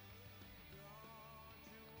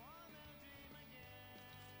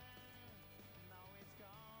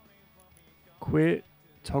 Quit,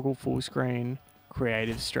 toggle full screen,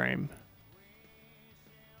 creative stream.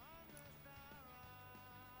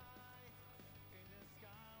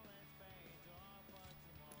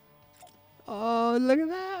 Oh, look at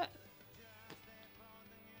that.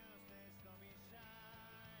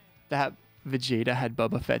 That Vegeta had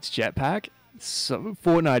Boba Fett's jetpack. So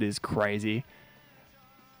Fortnite is crazy.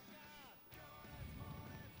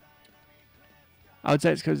 I would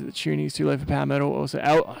say it's because the tuning is too low for power metal. Also,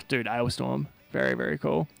 dude, Ailstorm. Very, very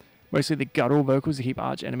cool. Mostly the guttural vocals to keep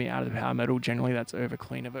arch enemy out of the power metal. Generally, that's over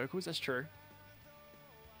cleaner vocals. That's true.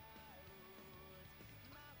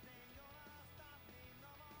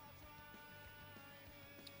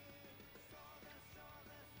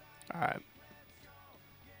 Alright.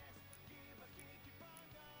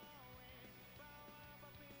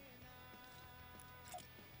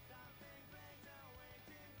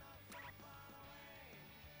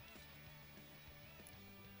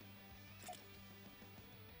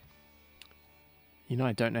 You know,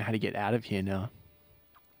 I don't know how to get out of here now.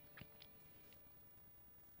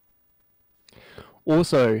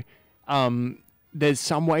 Also, there's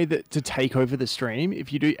some way that to take over the stream.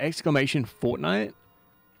 If you do exclamation Fortnite,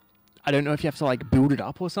 I don't know if you have to like build it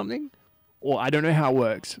up or something, or I don't know how it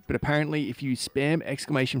works, but apparently if you spam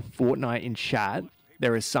exclamation Fortnite in chat,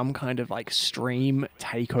 there is some kind of like stream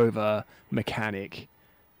takeover mechanic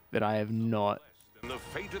that I have not... The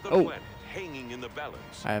fate of the planet hanging in the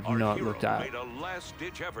balance, I have our not hero looked at. made a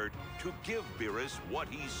last-ditch effort to give Beerus what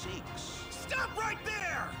he seeks. Stop right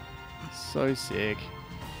there! So sick.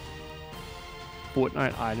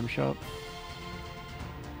 Fortnite item shop.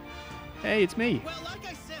 Hey, it's me. Well, like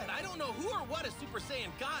I said, I don't know who or what a Super Saiyan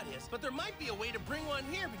God is, but there might be a way to bring one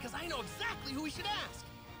here because I know exactly who we should ask.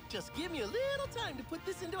 Just give me a little time to put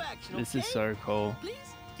this into action, This okay? is so cool. Please,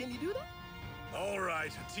 can you do that? All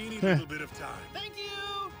right, a teeny little bit of time. Thank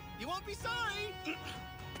you! You won't be sorry!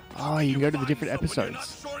 Oh, you can go to the different Find someone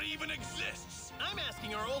episodes. You're not sure even exists. I'm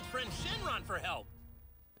asking our old friend Shenron for help.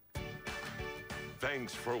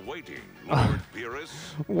 Thanks for waiting, Lord Beerus.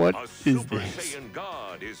 What a is Super this? Saiyan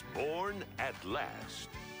God is born at last.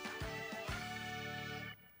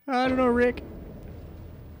 I don't know, Rick.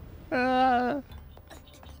 Alright.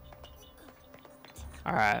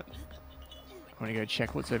 I want to go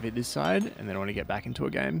check what's over this side, and then I want to get back into a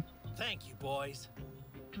game. Thank you, boys.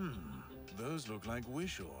 Those look like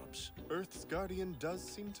wish orbs. Earth's guardian does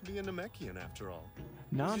seem to be a Namekian after all.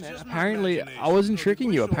 Nah, This is man. just my Apparently, I imagination, wasn't though the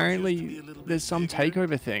tricking you. wish orbs used to be Apparently, a little bit there's some bigger.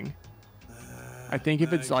 takeover thing. I think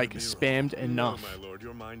if it's I like could be spammed wrong. enough. No, my lord,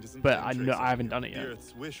 your mind isn't But playing I know- tricks I on haven't you. done it yet. The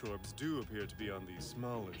Earth's wish orbs do appear to be on the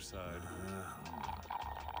smaller side.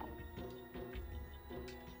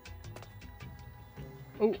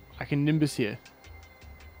 Oh, I can Nimbus here.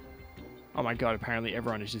 Oh my god, apparently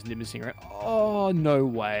everyone is just Nimbusing around. Oh, no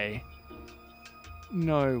way.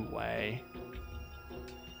 No way.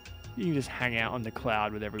 You can just hang out on the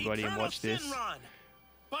cloud with everybody and Eternal watch this. Shenron,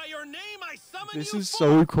 by your name, I summon This you is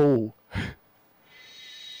so cool.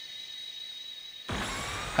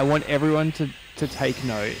 I want everyone to take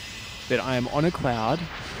note that I am on a cloud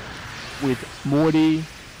with Morty,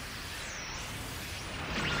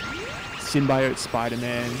 Symbiote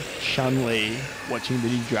Spider-Man, Chun-Li, watching the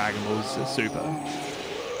new Dragon Ball Z Super.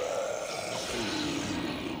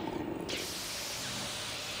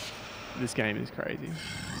 This game is crazy.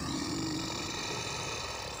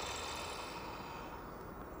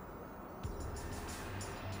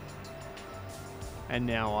 And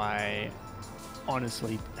now I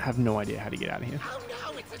honestly have no idea how to get out of here. Oh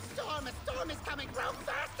no, it's a storm! A storm is coming! Row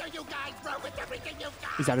faster, you guys! Row with everything you've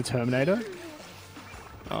got! Is that a Terminator?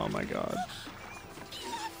 Oh my god.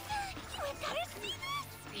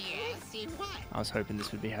 Yeah, see what? I was hoping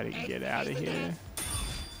this would be how to get out of here.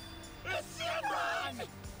 Shenron!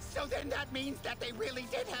 So then that means that they really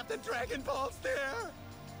did have the Dragon Balls there?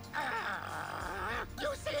 You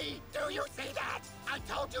see? Do you see that? I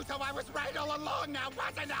told you so. I was right all along now,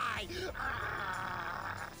 wasn't I?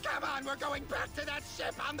 Come on, we're going back to that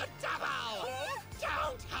ship on the double!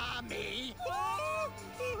 Don't harm me! Row!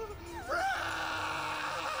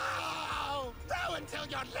 Row until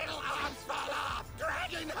your little arms fall off!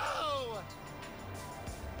 Dragon ho!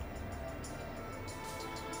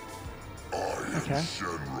 Okay.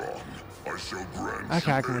 Shenron, I shall grant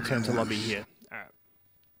Okay, I you can any return to lobby wish. here. Alright.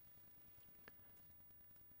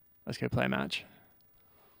 Let's go play a match.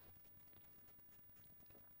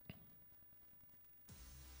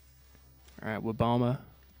 Alright, Wabama.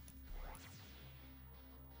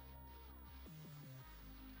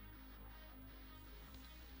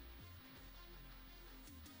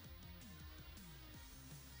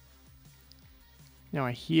 Now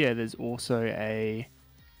I hear there's also a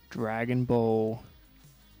Dragon Ball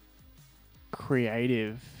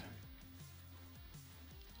creative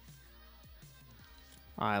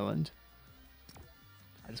island.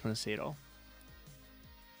 I just want to see it all.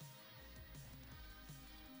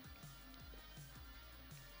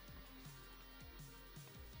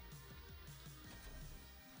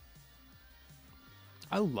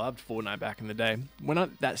 I loved Fortnite back in the day.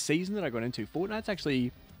 That season that I got into, Fortnite's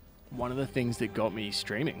actually one of the things that got me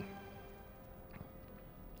streaming.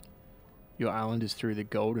 Your island is through the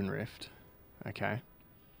Golden Rift. Okay.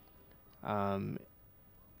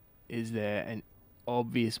 Is there an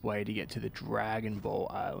obvious way to get to the Dragon Ball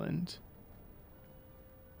Island?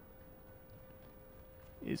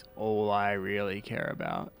 Is all I really care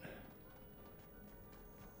about.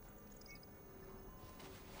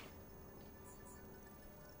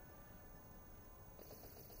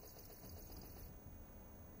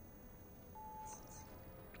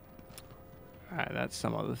 Alright, that's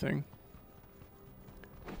some other thing.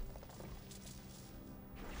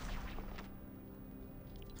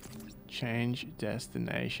 Change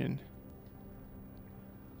destination.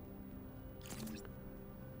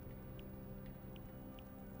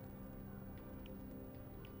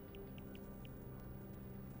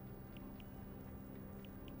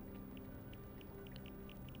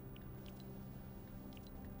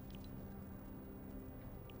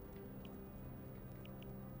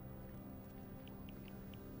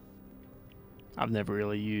 I've never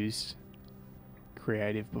really used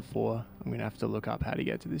creative before. I'm gonna have to look up how to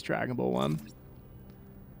get to this Dragon Ball one.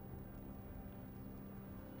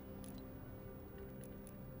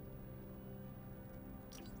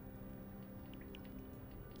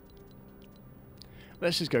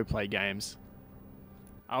 Let's just go play games.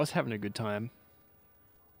 I was having a good time.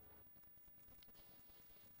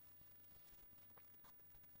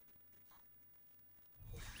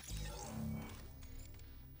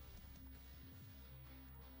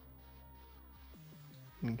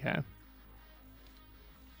 Okay.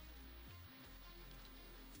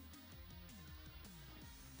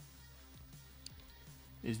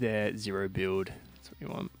 Is there 0 build? That's what you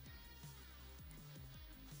want.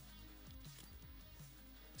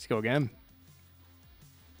 Let's go again.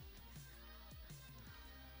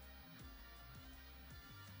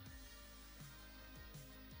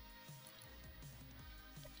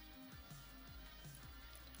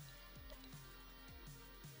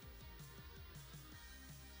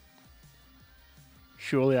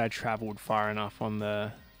 Surely I traveled far enough on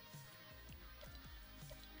the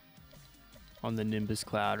Nimbus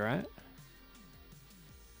cloud, right?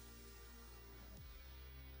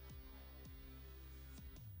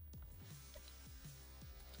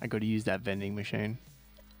 I got to use that vending machine.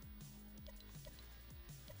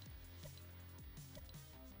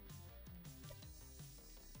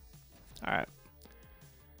 Alright.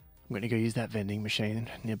 I'm going to go use that vending machine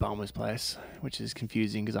near Balmer's place, which is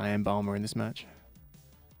confusing because I am Balmer in this match.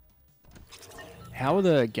 How are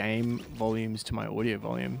the game volumes to my audio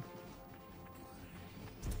volume?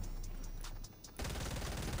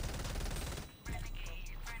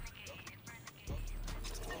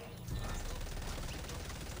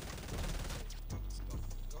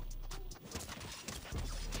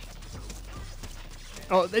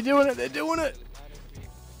 Oh, they're doing it! They're doing it!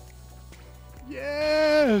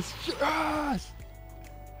 Yes! Yes!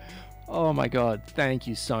 Oh my god, thank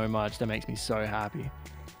you so much. That makes me so happy.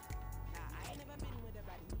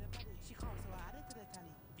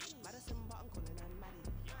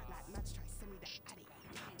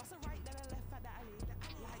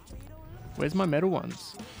 Where's my metal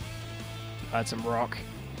ones? Add some rock.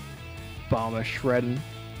 Bomber shredding.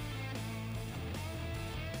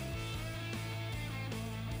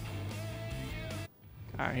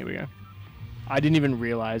 Alright, here we go. I didn't even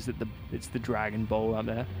realize that it's the Dragon Ball up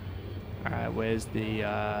there. Alright, where's the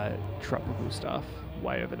tropical stuff?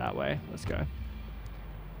 Way over that way. Let's go.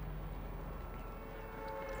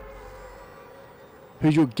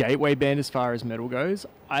 Who's your gateway band as far as metal goes?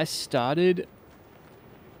 I started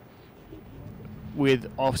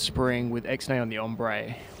with Offspring with X-Nay on the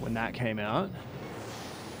Ombre when that came out.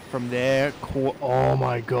 From there, oh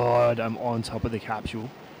my god, I'm on top of the capsule.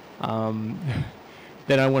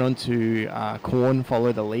 Then I went on to Korn,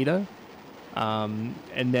 Follow the Leader. And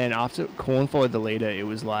then after Korn, Follow the Leader, it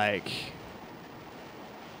was like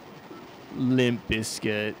Limp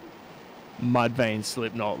Bizkit, Mudvayne,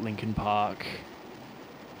 Slipknot, Linkin Park,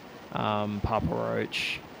 Papa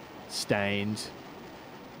Roach, Stained.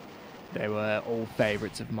 They were all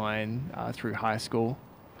favourites of mine through high school.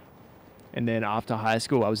 And then after high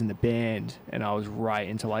school, I was in the band, and I was right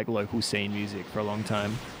into like local scene music for a long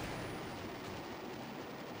time.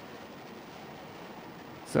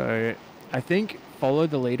 So I think Follow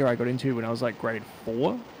the Leader I got into when I was like grade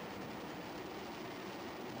 4.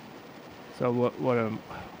 So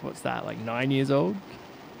what's that, like 9 years old?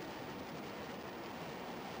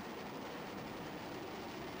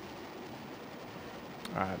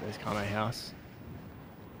 Alright, there's Kamo House.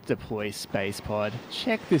 Deploy space pod.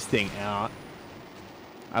 Check this thing out.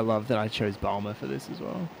 I love that I chose Balmer for this as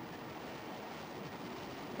well.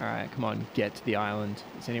 Alright, come on, get to the island.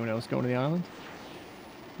 Is anyone else going to the island?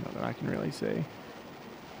 Not that I can really see.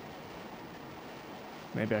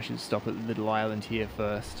 Maybe I should stop at the little island here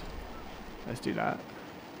first. Let's do that.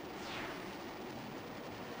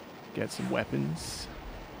 Get some weapons.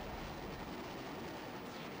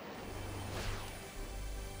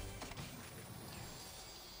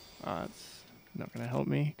 It's not going to help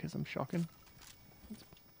me because I'm shocking. It's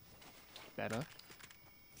better.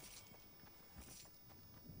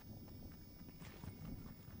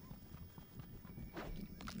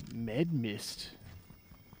 Med Mist.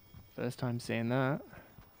 First time seeing that.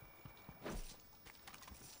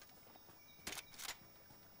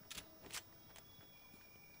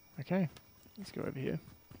 Okay, let's go over here.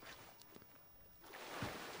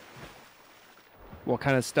 What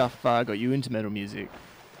kind of stuff got you into metal music?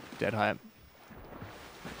 Dead Hype.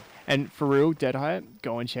 And for real, Dead Hype,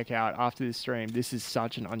 go and check out after this stream. This is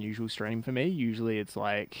such an unusual stream for me. Usually it's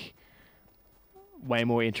like way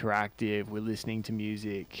more interactive. We're listening to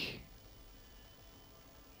music.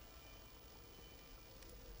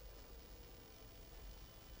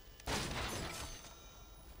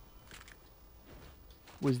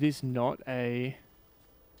 Was this not a...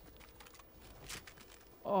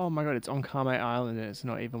 Oh my god, it's on Kame Island and it's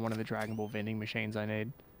not even one of the Dragon Ball vending machines I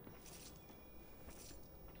need.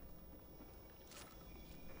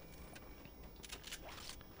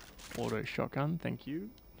 Auto shotgun, thank you.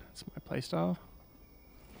 That's my playstyle.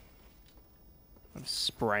 I'm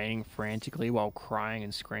spraying frantically while crying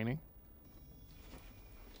and screaming.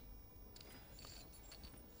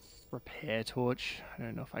 Repair torch. I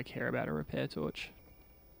don't know if I care about a repair torch.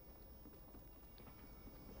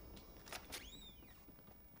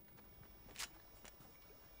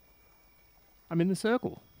 I'm in the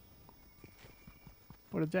circle.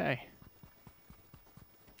 What a day.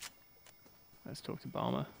 Let's talk to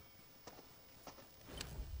Balmer.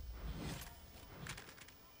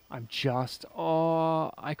 I'm just...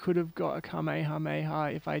 Oh, I could have got a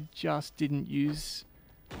Kamehameha if I just didn't use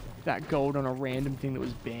that gold on a random thing that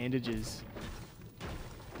was bandages.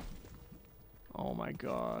 Oh my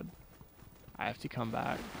god. I have to come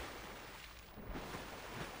back.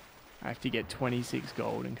 I have to get 26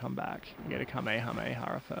 gold and come back and get a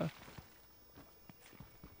Kamehameha of her.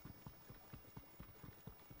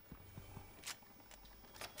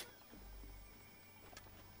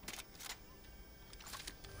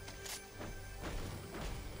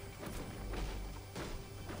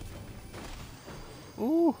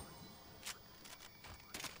 Ooh.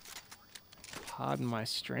 Pardon my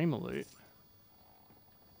streamer loot.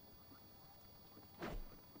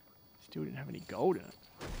 Still didn't have any gold in it.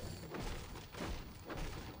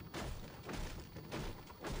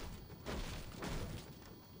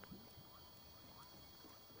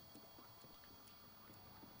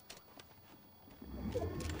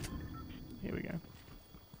 Here we go.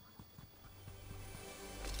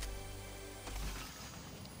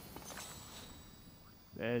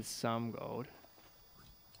 There's some gold.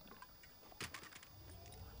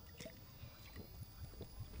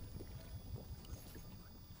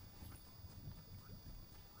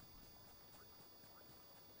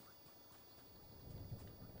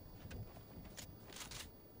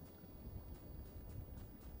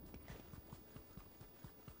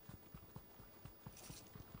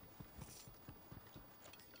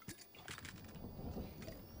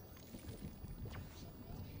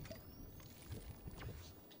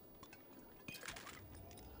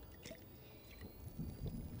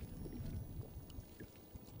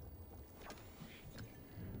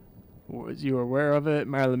 Was you aware of it?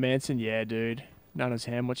 Marilyn Manson? Yeah, dude. Nana's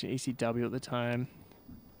Ham watching ECW at the time.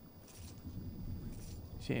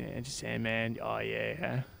 Seeing Sandman? Oh,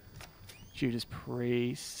 yeah. Judas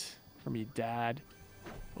Priest from your dad.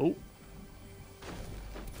 Oh.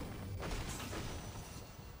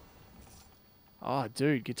 Oh,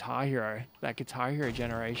 dude. Guitar Hero. That Guitar Hero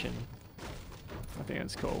generation. I think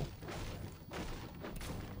that's cool.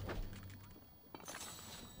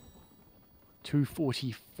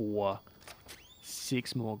 244.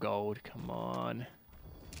 6 more gold. Come on.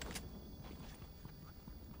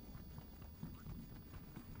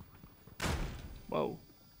 Whoa.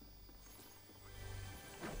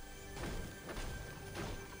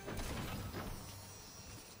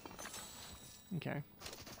 Okay.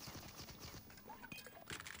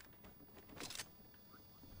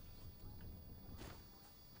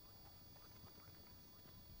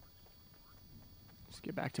 Let's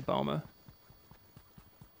get back to Balmer.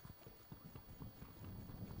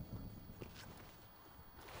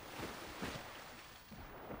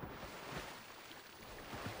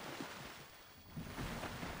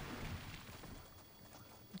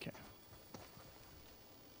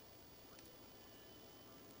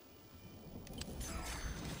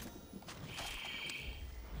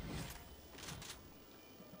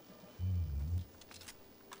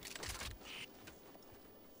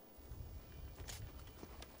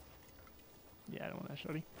 Yeah, I don't want that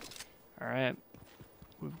shotty. Alright.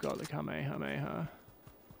 We've got the Kamehameha.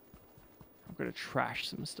 I've got to trash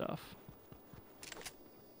some stuff.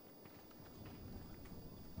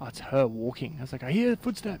 Oh, it's her walking. I was like, I hear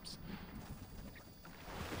footsteps.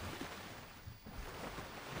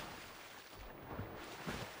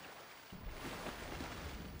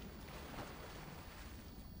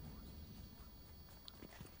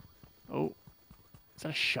 Oh. Is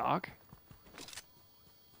that a shark?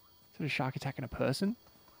 Is it a shark attacking a person?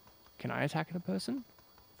 Can I attack a person?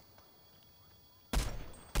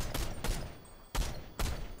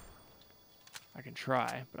 I can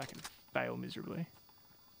try, but I can fail miserably.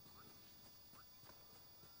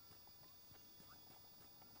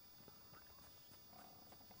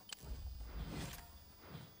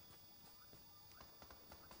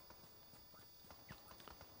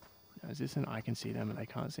 Now, is this an I can see them and they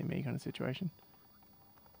can't see me kind of situation?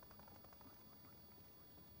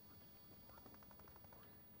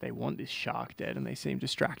 want this shark dead and they seem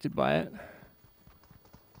distracted by it.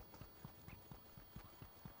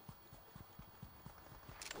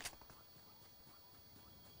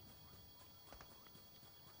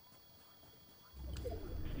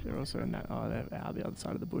 They're also in that... Oh, they're out the other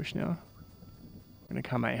side of the bush now. I'm going to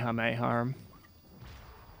Kamehameha 'em.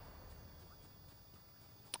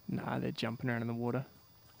 Nah, they're jumping around in the water.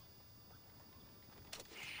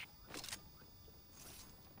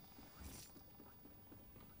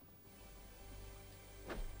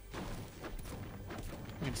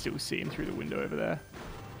 I can still see him through the window over there.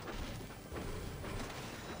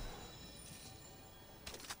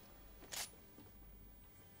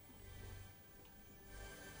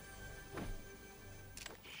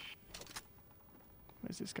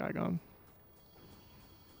 Where's this guy gone?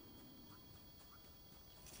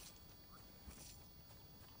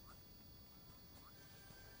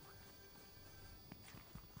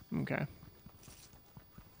 Okay.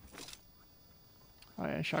 Oh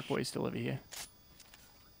yeah, Shark Boy's still over here.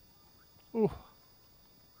 Ooh.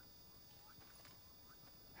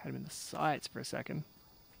 Had him in the sights for a second.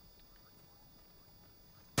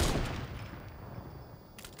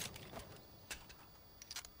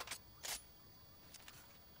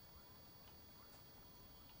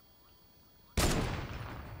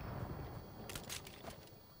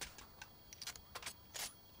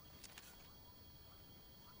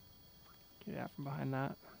 Get out from behind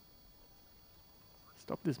that.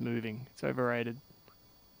 Stop this moving. It's overrated.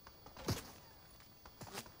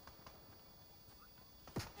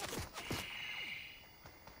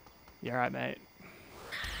 You alright, mate?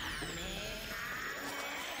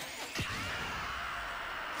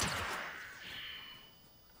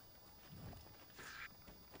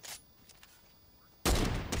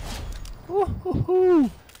 Woo-hoo-hoo.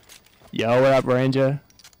 Yo, what up, Ranger?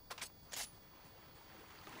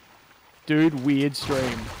 Dude, weird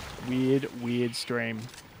stream. Weird stream.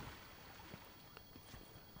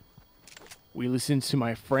 We listened to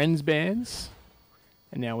my friends' bands,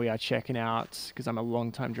 and now we are checking out, because I'm a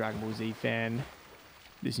long-time Dragon Ball Z fan,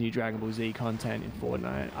 this new Dragon Ball Z content in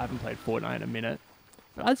Fortnite. I haven't played Fortnite in a minute,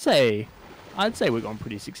 but I'd say we've gone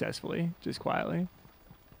pretty successfully, just quietly,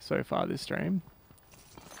 so far this stream.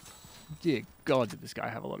 Dear God, did this guy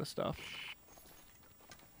have a lot of stuff.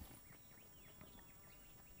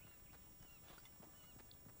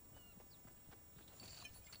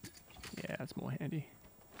 Yeah, that's more handy.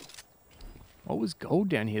 What was gold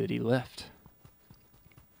down here that he left?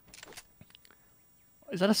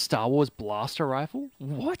 Is that a Star Wars blaster rifle?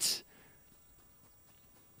 What?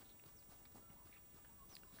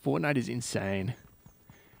 Fortnite is insane.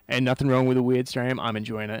 And nothing wrong with a weird stream. I'm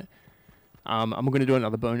enjoying it. I'm going to do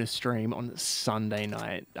another bonus stream on Sunday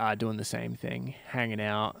night. Doing the same thing. Hanging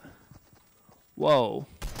out. Whoa.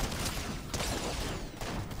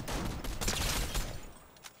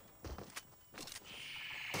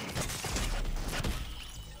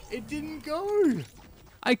 It didn't go.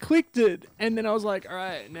 I clicked it, and then I was like, all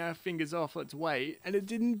right, now fingers off, let's wait. And it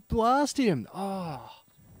didn't blast him. Oh.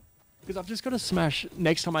 Because I've just got to smash...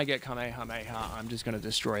 Next time I get Kamehameha, I'm just going to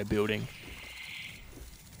destroy a building.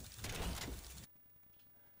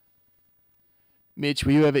 Mitch,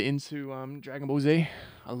 were you ever into Dragon Ball Z?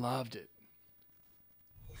 I loved it.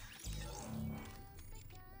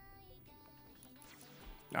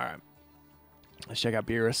 Alright. Let's check out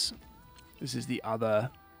Beerus. This is the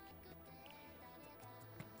other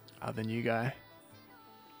new guy.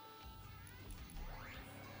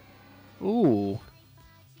 Ooh.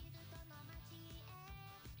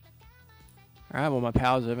 Alright, well my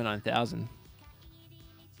power's over 9,000.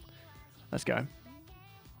 Let's go.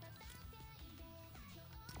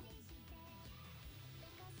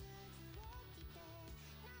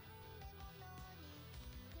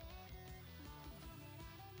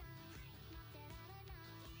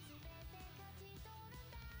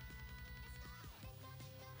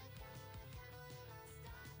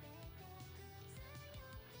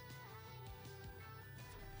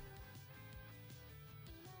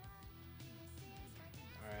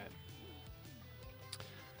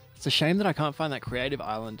 It's a shame that I can't find that creative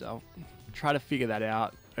island. I'll try to figure that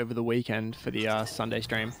out over the weekend for the Sunday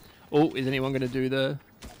stream. Oh, is anyone going to do the...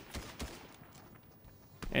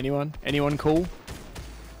 Anyone? Anyone cool?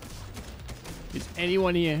 Is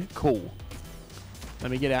anyone here cool?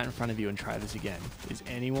 Let me get out in front of you and try this again. Is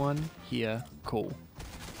anyone here cool?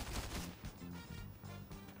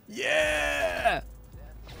 Yeah!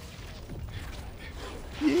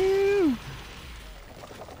 You!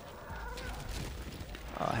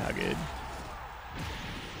 Oh, how good.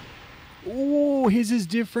 Oh, his is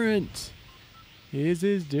different. His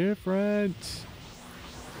is different.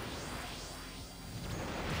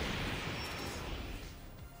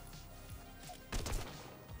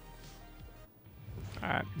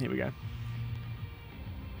 Here we go.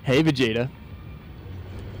 Hey Vegeta.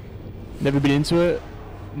 Never been into it.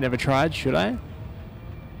 Never tried. Should I?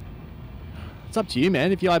 It's up to you,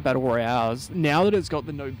 man. If you like battle royales, now that it's got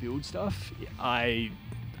the no build stuff, I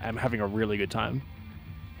am having a really good time.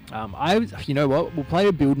 You know what? We'll play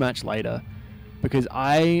a build match later because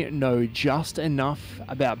I know just enough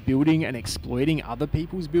about building and exploiting other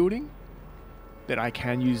people's building that I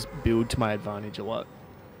can use build to my advantage a lot.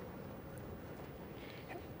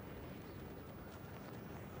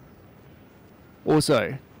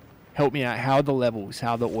 Also, help me out. How are the levels?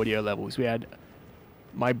 How are the audio levels? We had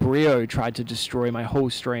my Brio tried to destroy my whole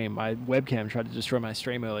stream. My webcam tried to destroy my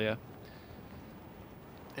stream earlier.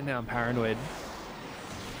 And now I'm paranoid.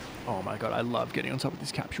 Oh my god, I love getting on top of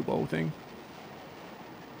this capsule bowl thing.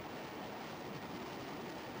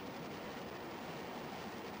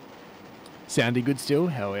 Sounding good still?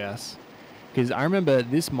 Hell yes. Because I remember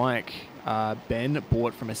this mic Ben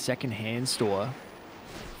bought from a second-hand store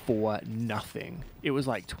for nothing. It was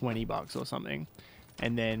like 20 bucks or something.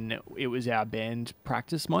 And then it was our band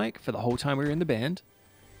practice mic for the whole time we were in the band.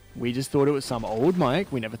 We just thought it was some old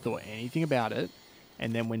mic. We never thought anything about it.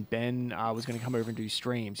 And then when Ben was going to come over and do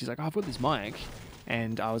streams, he's like, oh, I've got this mic.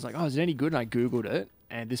 And I was like, oh, is it any good? And I Googled it.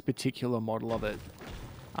 And this particular model of it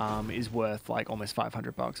is worth like almost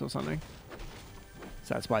 500 bucks or something.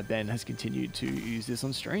 So that's why Ben has continued to use this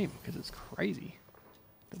on stream. Because it's crazy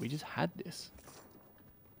that we just had this.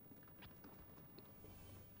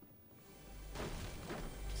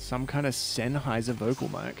 Some kind of Sennheiser vocal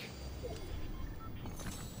mic.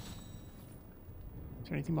 Is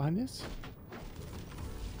there anything behind this?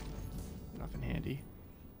 Nothing handy.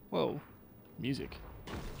 Whoa. Music.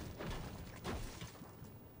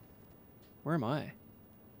 Where am I?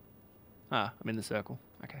 Ah, I'm in the circle.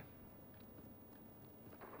 Okay.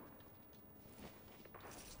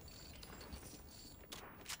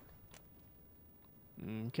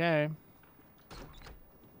 Okay.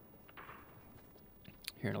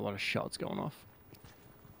 Hearing a lot of shots going off.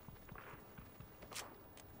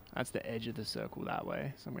 That's the edge of the circle that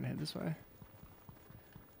way, so I'm going to head this way.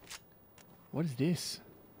 What is this?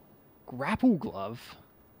 Grapple glove?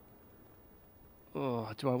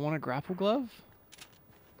 Oh, do I want a grapple glove?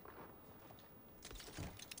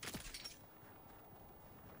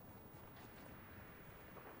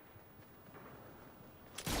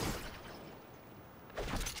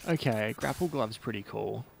 Okay, grapple glove's pretty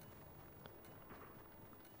cool.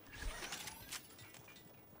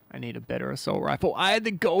 I need a better assault rifle. I had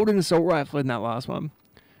the golden assault rifle in that last one.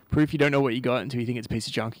 Proof you don't know what you got until you think it's a piece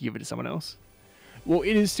of junk, you give it to someone else. Well,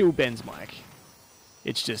 it is still Ben's mic.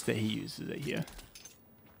 It's just that he uses it here.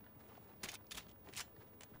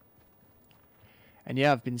 And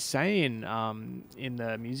yeah, I've been saying in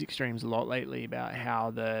the music streams a lot lately about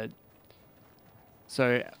how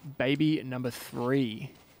so baby number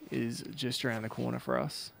 3 is just around the corner for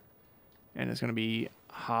us. And it's going to be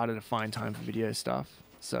harder to find time for video stuff.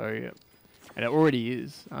 So, and it already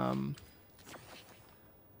is.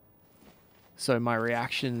 So my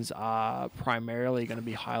reactions are primarily going to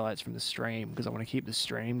be highlights from the stream because I want to keep the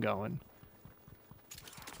stream going.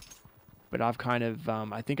 But I've kind of,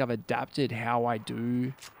 I think I've adapted how I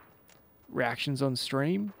do reactions on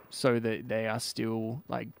stream so that they are still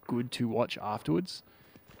like good to watch afterwards.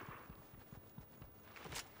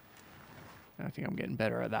 And I think I'm getting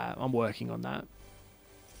better at that. I'm working on that.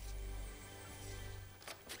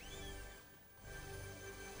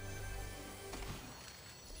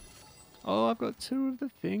 Oh, I've got 2 of the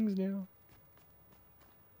things now.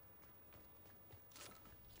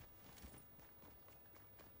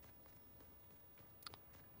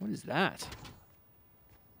 What is that?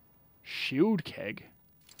 Shield keg.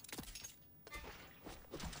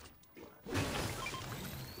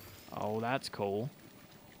 Oh, that's cool.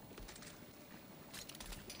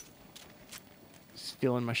 Just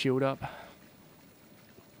filling my shield up. I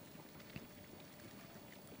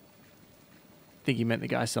think he meant the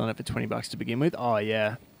guy selling it for 20 bucks to begin with. Oh,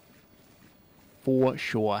 yeah. For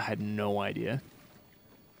sure. I had no idea.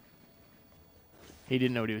 He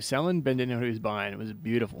didn't know what he was selling. Ben didn't know what he was buying. It was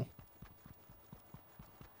beautiful.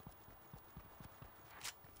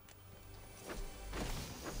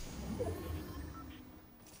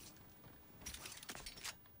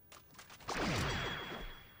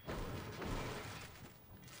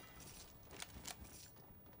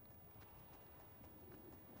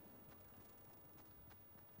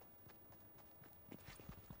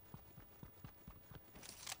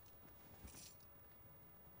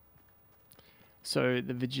 So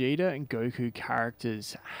the Vegeta and Goku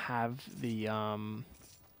characters have the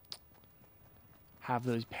have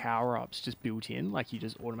those power-ups just built in. Like, you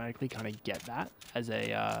just automatically kind of get that as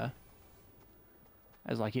a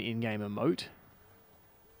as like an in-game emote.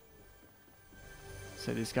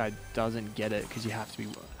 So this guy doesn't get it because you have to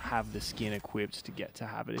have the skin equipped to get to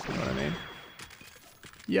have it, if you know what I mean.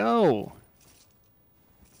 Yo!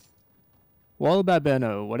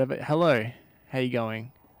 Wallababeno, whatever. Hello. How you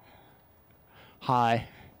going? Hi.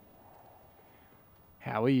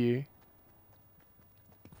 How are you?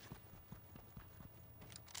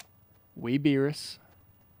 We Beerus.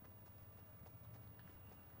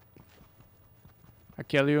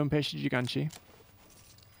 Aquele um peixe gigante.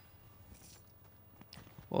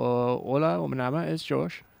 Hola, o meu nome is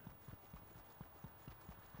Josh.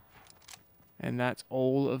 And that's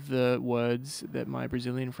all of the words that my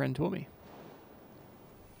Brazilian friend taught me.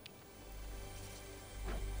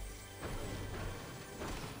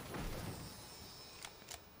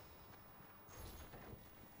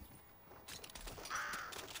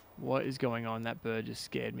 What is going on? That bird just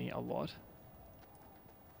scared me a lot.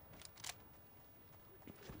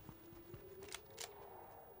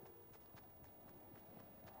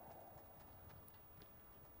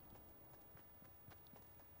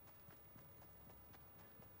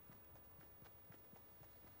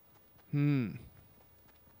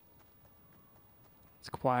 It's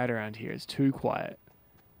quiet around here. It's too quiet.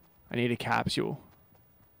 I need a capsule.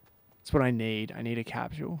 That's what I need. I need a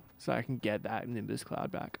capsule so I can get that Nimbus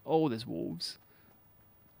Cloud back. Oh, there's wolves.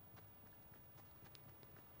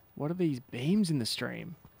 What are these beams in the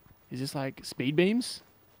stream? Is this like speed beams?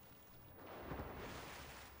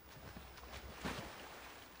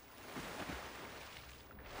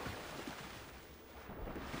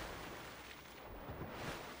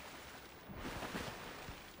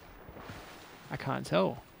 I can't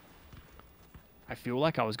tell. I feel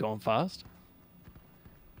like I was going fast.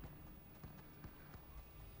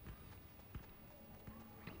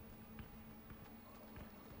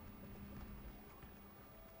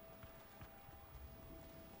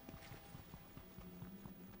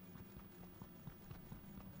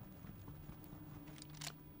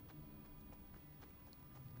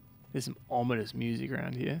 There's some ominous music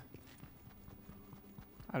around here.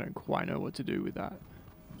 I don't quite know what to do with that.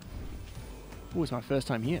 Oh, it's my first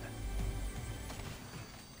time here.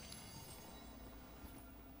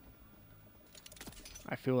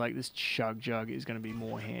 I feel like this chug jug is going to be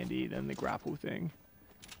more handy than the grapple thing.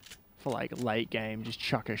 For like late game, just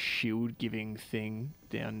chuck a shield giving thing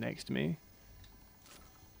down next to me.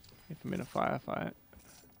 If I'm in a firefight.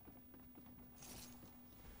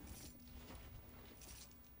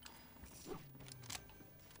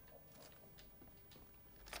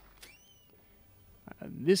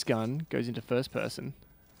 This gun goes into first person.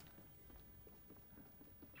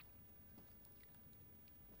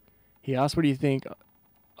 He asked, what do you think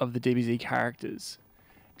of the DBZ characters?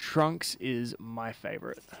 Trunks is my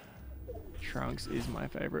favorite. Trunks is my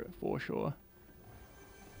favorite for sure.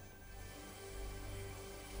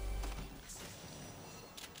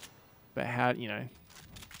 But how, you know,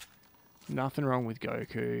 nothing wrong with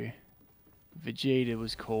Goku. Vegeta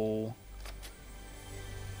was cool.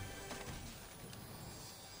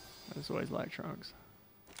 I just always like Trunks.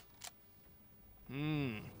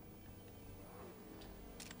 I'm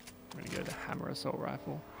gonna go to Hammer Assault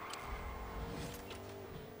Rifle.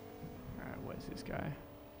 Alright, where's this guy?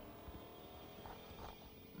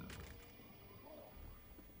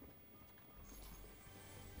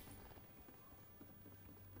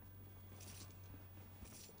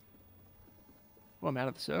 Well, I'm out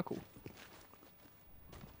of the circle.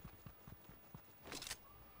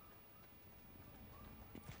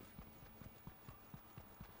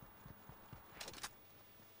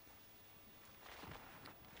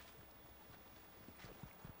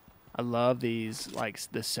 I love these, like,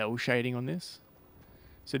 the cell shading on this.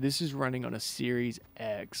 So this is running on a Series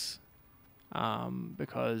X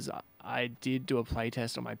because I did do a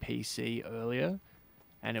playtest on my PC earlier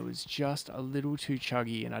and it was just a little too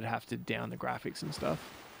chuggy and I'd have to down the graphics and stuff.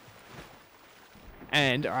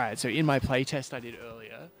 And, alright, so in my playtest I did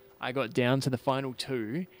earlier, I got down to the final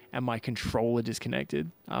two and my controller disconnected.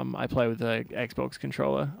 I play with the Xbox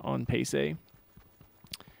controller on PC.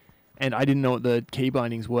 And I didn't know what the key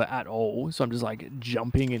bindings were at all, so I'm just like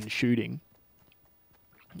jumping and shooting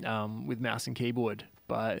with mouse and keyboard.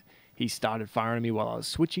 But he started firing at me while I was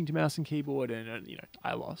switching to mouse and keyboard, and you know,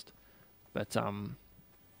 I lost. But so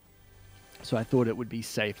I thought it would be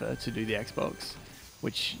safer to do the Xbox,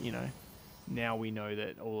 which, you know, now we know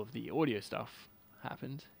that all of the audio stuff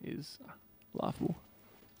happened is laughable.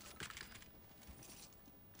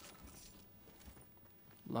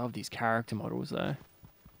 Love these character models though.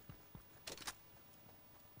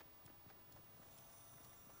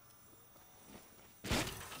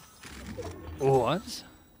 What?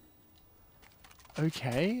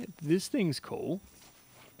 Okay, this thing's cool.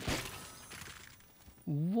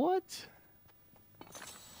 What?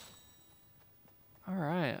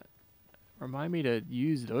 Alright. Remind me to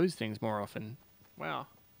use those things more often. Wow.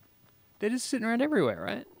 They're just sitting around everywhere,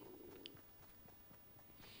 right?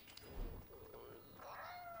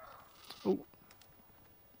 Oh.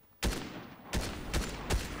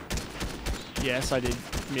 Yes, I did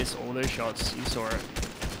miss all those shots. You saw it.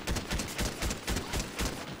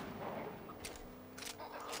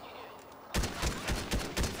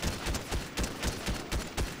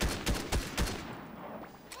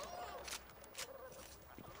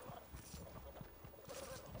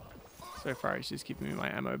 So far, it's just giving me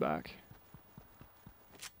my ammo back.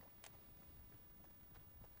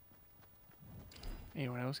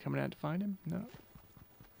 Anyone else coming out to find him? No.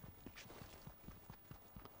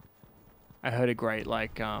 I heard a great,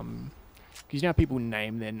 like, because you know how people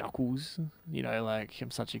name their knuckles? You know, like,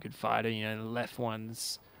 I'm such a good fighter. You know, the left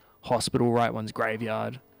one's hospital, right one's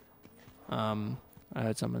graveyard. I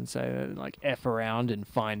heard someone say that, like, F around and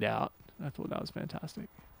find out. I thought that was fantastic.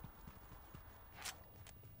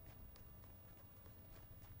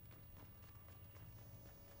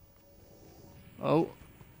 Oh.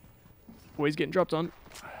 Boy's getting dropped on.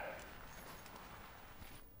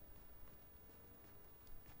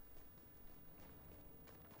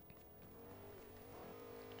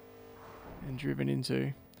 And driven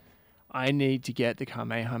into. I need to get the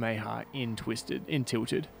Kamehameha in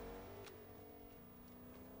tilted.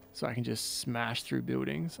 So I can just smash through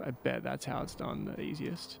buildings. I bet that's how it's done the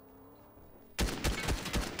easiest.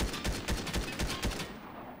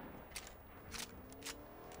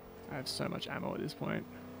 I have so much ammo at this point.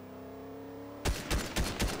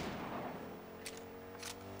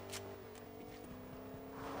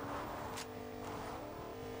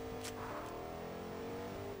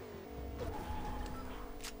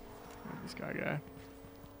 Where'd this guy go?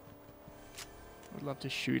 I'd love to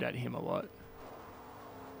shoot at him a lot.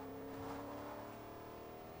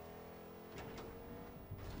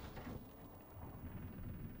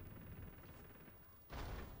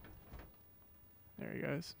 There he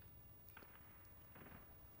goes.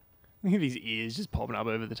 Look at these ears just popping up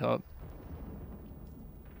over the top.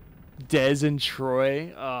 Des and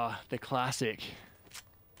Troy. Ah, the classic.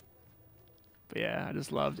 But yeah, I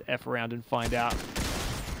just loved F around and find out.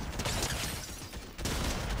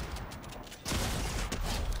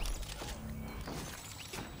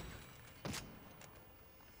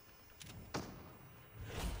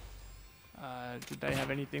 Did they have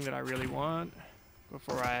anything that I really want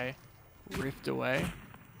before I rift away?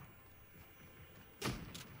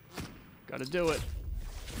 Gotta do it.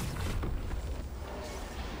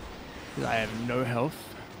 'Cause I have no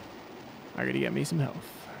health. I gotta get me some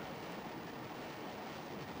health.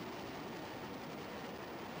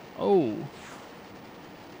 Oh.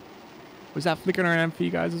 Was that flickering around for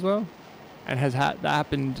you guys as well? And has that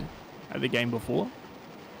happened at the game before?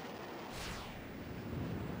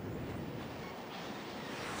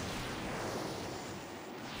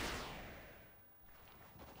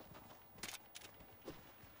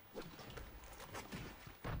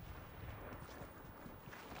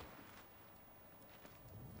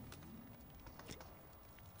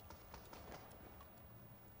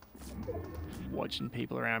 Watching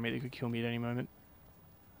people around me that could kill me at any moment.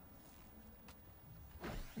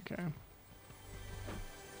 Okay.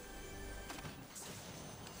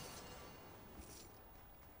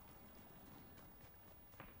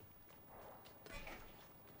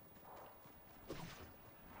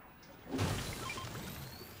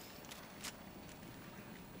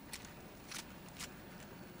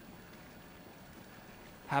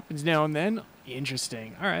 Happens now and then.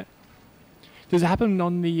 Interesting. All right. Does it happen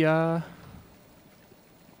on the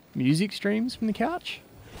music streams from the couch?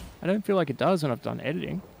 I don't feel like it does when I've done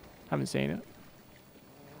editing. Haven't seen it.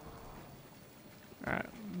 Alright,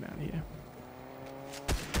 I'm out here.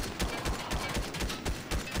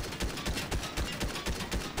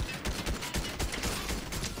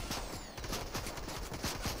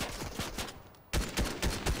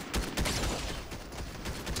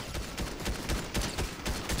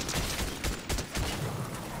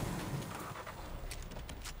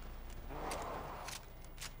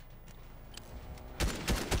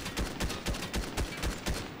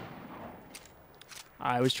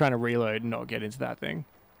 I was trying to reload and not get into that thing.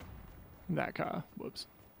 That car. Whoops.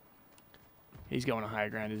 He's going to higher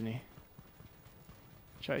ground, isn't he?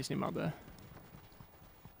 Chasing him up there.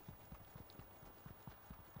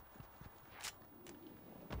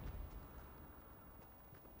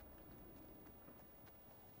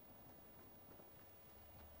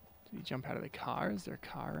 Did he you jump out of the car? Is there a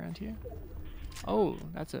car around here? Oh,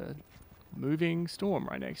 that's a moving storm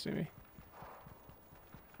right next to me.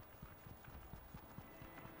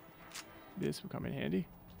 This will come in handy.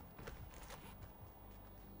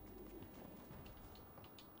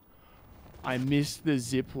 I missed the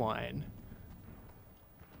zip line.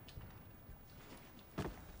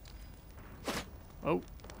 Oh,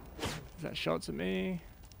 is that shots at me?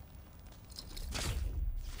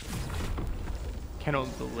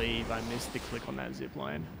 Cannot believe I missed the click on that zip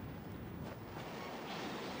line.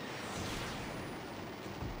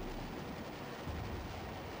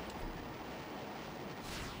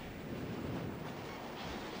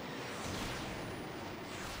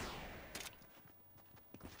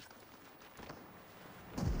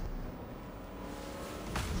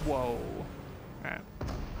 Whoa. Alright.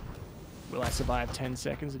 Will I survive 10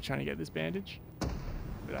 seconds of trying to get this bandage?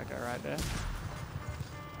 With that guy right there.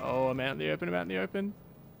 Oh, I'm out in the open, I'm out in the open.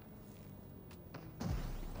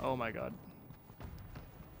 Oh my god.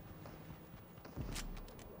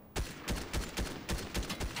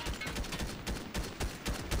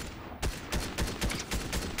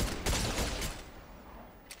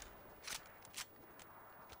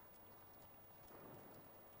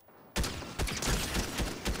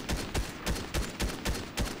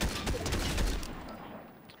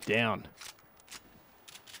 Down.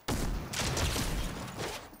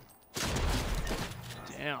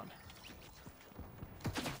 Down.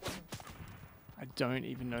 I don't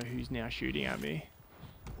even know who's now shooting at me.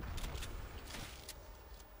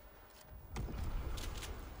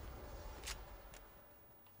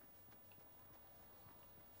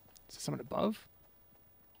 Is there someone above?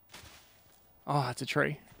 Oh, it's a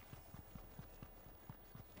tree.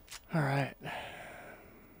 Alright.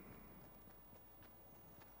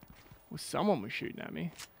 Well, someone was shooting at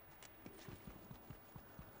me.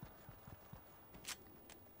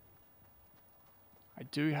 I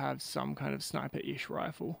do have some kind of sniper-ish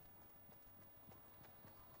rifle.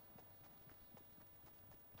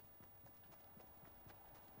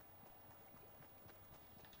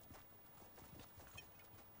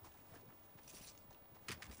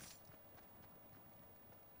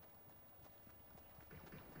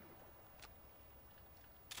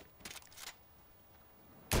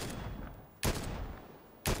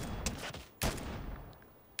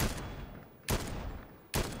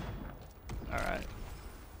 Alright.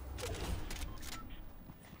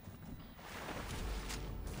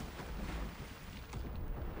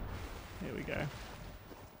 Here we go.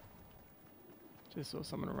 Just saw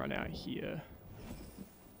someone run out here.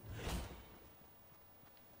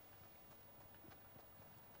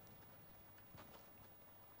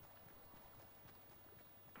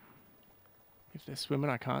 If they're swimming,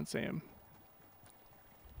 I can't see them.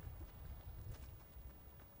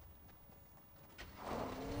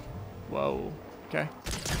 Whoa. Okay.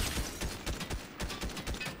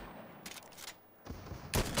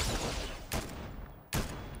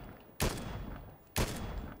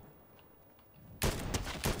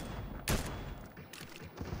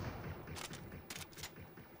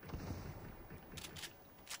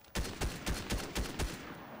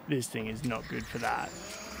 This thing is not good for that.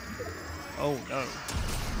 Oh no.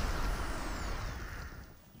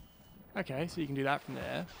 Okay, so you can do that from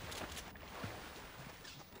there.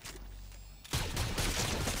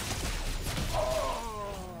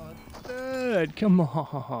 Oh, third, come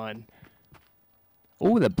on.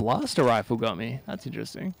 Oh, the blaster rifle got me. That's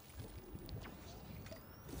interesting.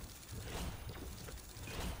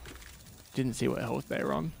 Didn't see what health they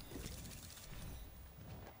were on.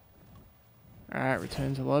 Alright,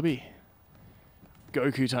 return to lobby.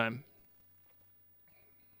 Goku time.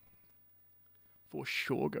 For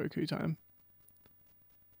sure, Goku time.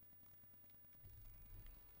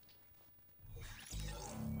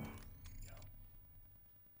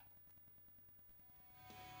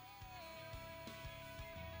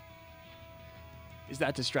 Is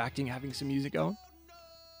that distracting having some music going?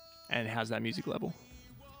 And how's that music level?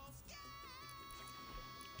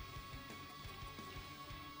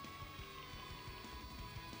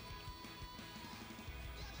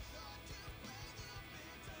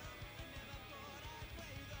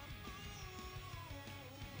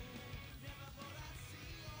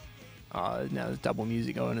 Oh, now there's double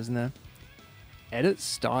music going, isn't there? Edit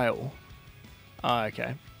style. Oh,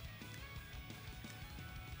 okay.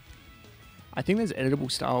 I think there's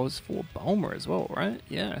editable styles for Bulma as well, right?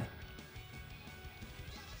 Yeah.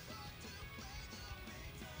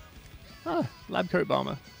 Ah, lab coat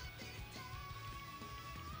Bulma.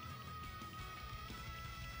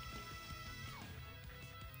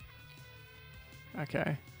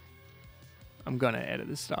 Okay. I'm gonna edit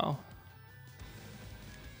the style.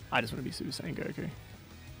 I just want to be Super Saiyan Goku.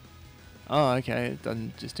 Oh, okay. It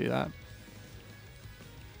doesn't just do that.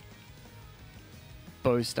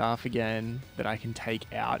 Bow staff again that I can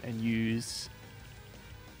take out and use.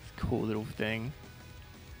 Cool little thing.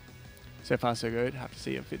 So far so good. Have to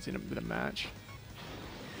see if it fits in with a match.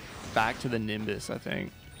 Back to the Nimbus, I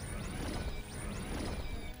think.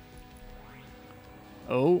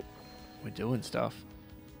 Oh, we're doing stuff.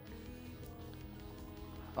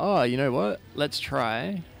 Oh, you know what? Let's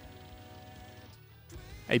try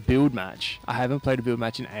a build match. I haven't played a build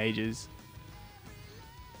match in ages.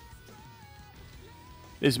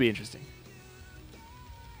 This will be interesting.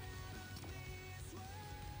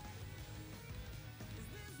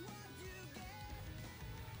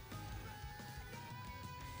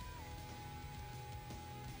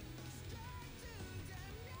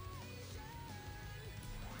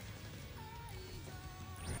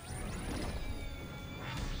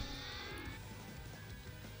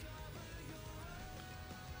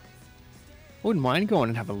 I wouldn't mind going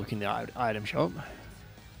and having a look in the item shop.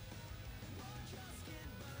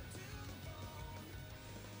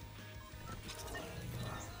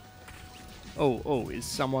 Oh, is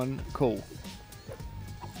someone cool?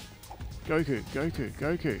 Goku, Goku,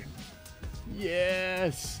 Goku.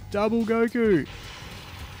 Yes! Double Goku!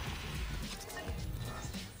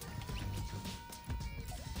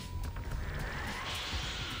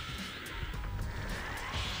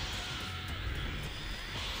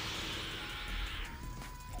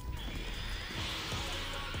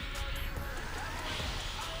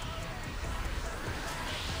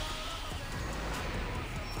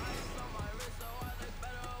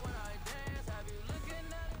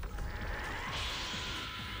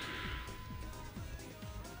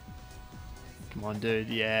 Come on, dude.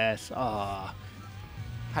 Yes. Ah,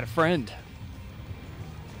 had a friend.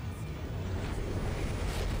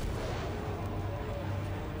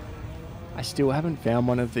 I still haven't found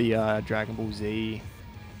one of the Dragon Ball Z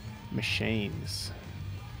machines.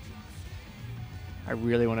 I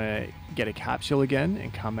really want to get a capsule again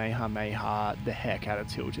and Kamehameha the heck out of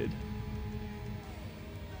Tilted.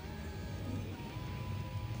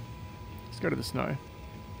 Let's go to the snow.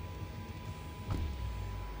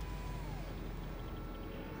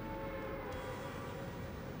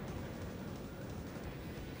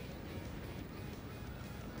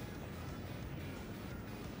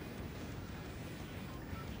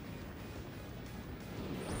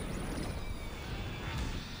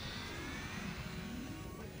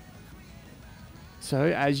 So,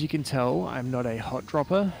 as you can tell, I'm not a hot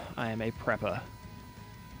dropper, I am a prepper.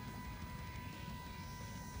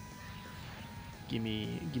 Give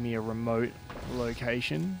me a remote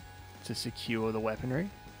location to secure the weaponry,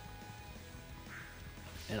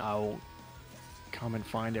 and I will come and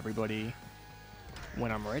find everybody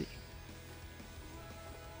when I'm ready.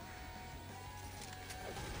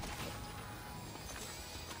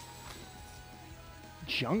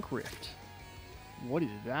 Junk Rift. What is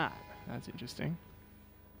that? That's interesting.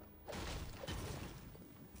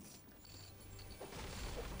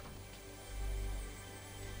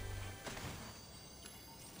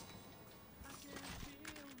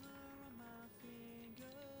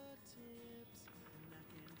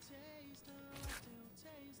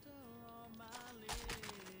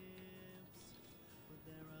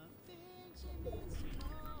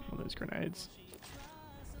 All those grenades.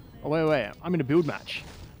 Oh, wait. I'm in a build match.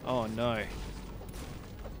 Oh, no.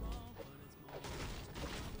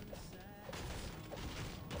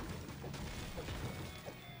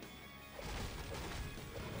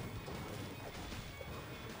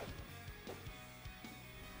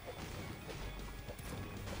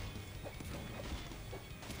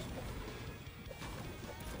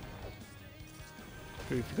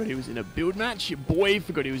 Who forgot he was in a build match? Your boy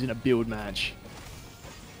forgot he was in a build match.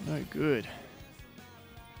 No good.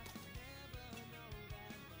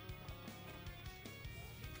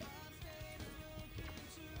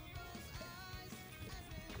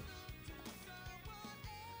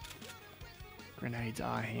 Grenades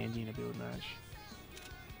are handy in a build match.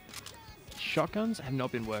 Shotguns have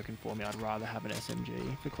not been working for me. I'd rather have an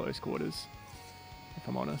SMG for close quarters, if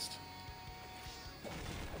I'm honest.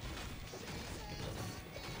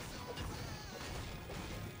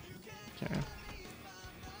 Okay.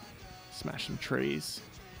 Smash some trees.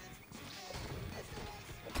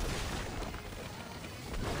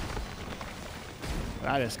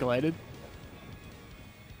 That escalated.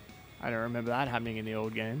 I don't remember that happening in the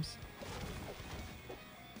old games.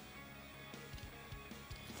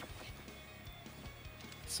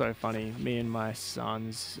 So funny. Me and my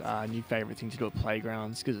son's new favourite thing to do at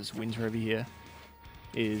playgrounds, because it's winter over here,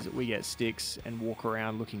 is we get sticks and walk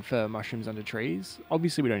around looking for mushrooms under trees.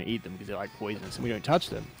 Obviously we don't eat them because they're like poisonous and we don't touch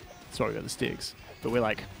them. Sorry about the sticks. But we're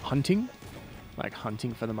like hunting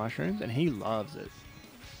for the mushrooms, and he loves it.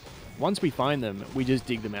 Once we find them, we just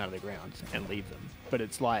dig them out of the ground and leave them. But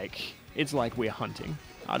it's like we're hunting.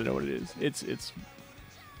 I don't know what it is. It's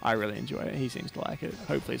I really enjoy it. He seems to like it.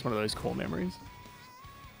 Hopefully it's one of those core memories.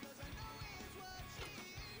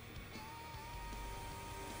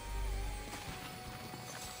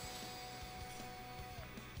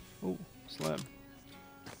 Oh, slam.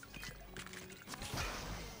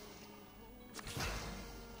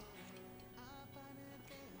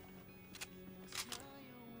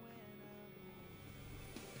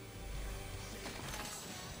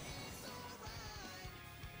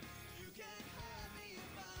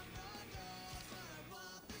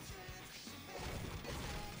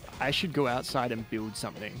 I should go outside and build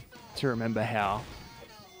something to remember how.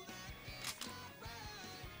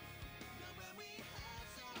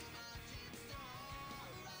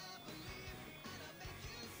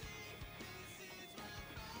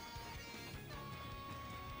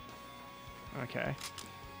 Okay.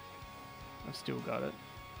 I've still got it.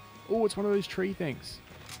 Oh, it's one of those tree things.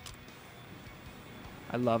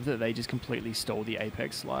 I love that they just completely stole the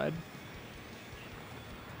apex slide.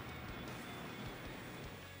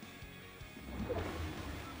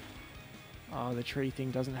 Oh, the tree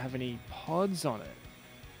thing doesn't have any pods on it.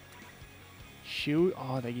 Shield?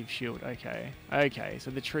 Oh, they give shield. Okay. Okay,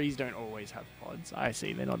 so the trees don't always have pods. I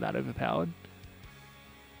see, they're not that overpowered.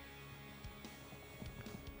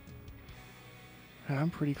 I'm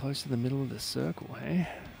pretty close to the middle of the circle, hey?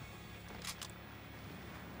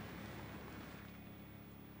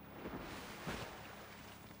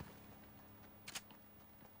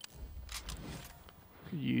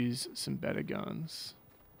 Could use some better guns.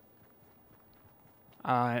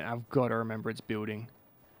 I've got to remember it's building.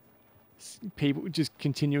 People just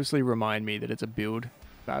continuously remind me that it's a build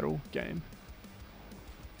battle game.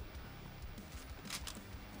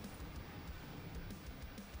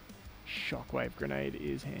 Shockwave grenade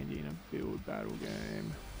is handy in a build battle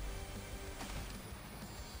game.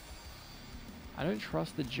 I don't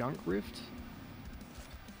trust the junk rift.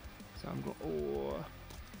 So I'm going... Oh...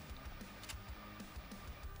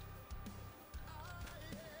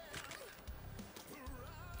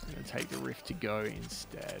 I'm going to take the rift to go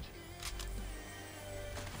instead.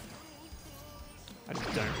 I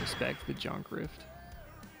just don't respect the junk rift.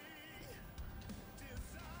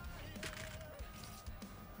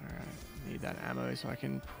 Alright, need that ammo so I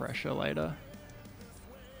can pressure later.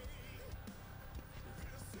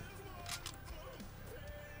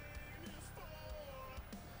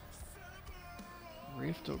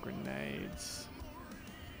 Rift or grenades?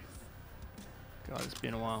 God, it's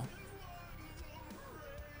been a while.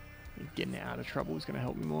 Getting out of trouble is going to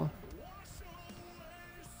help me more.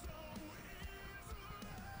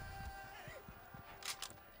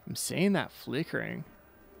 I'm seeing that flickering.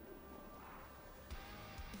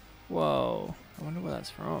 Whoa. I wonder where that's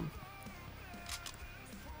from.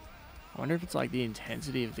 I wonder if it's like the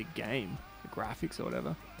intensity of the game, the graphics or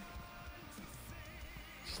whatever.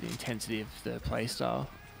 Just the intensity of the playstyle.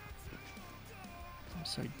 I'm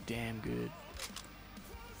so damn good.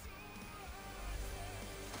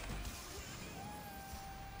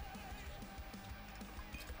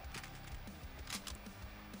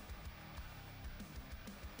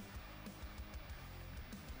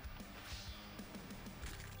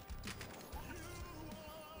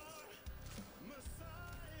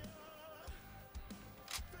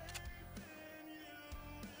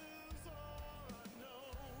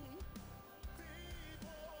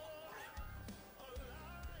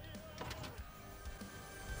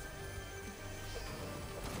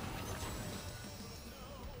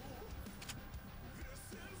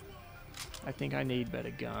 I think I need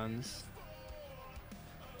better guns.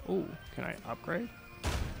 Oh, can I upgrade?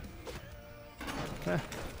 Okay.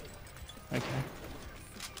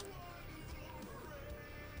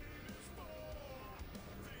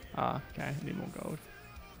 Ah, okay, I need more gold.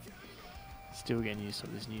 Still getting used to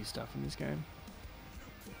all this new stuff in this game.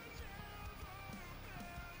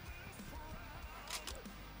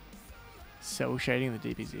 Cell shading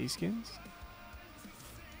the DBZ skins?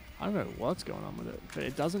 I don't know what's going on with it, but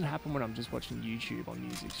it doesn't happen when I'm just watching YouTube on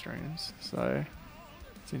music streams, so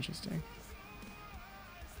it's interesting.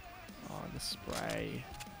 Oh, the spray.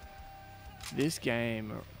 This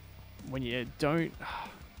game, when you don't...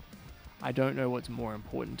 I don't know what's more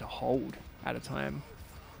important to hold at a time.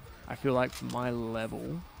 I feel like for my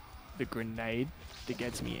level, the grenade that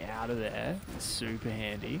gets me out of there is super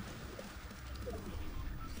handy.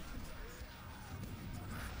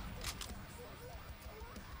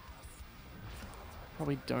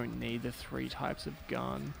 probably don't need the 3 types of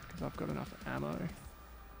gun because I've got enough ammo.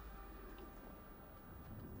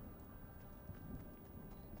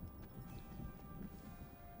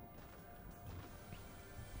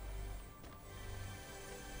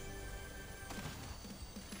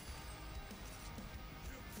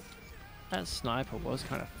 That sniper was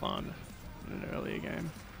kind of fun in an earlier game.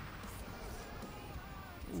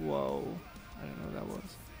 Whoa, I don't know what that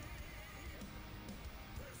was.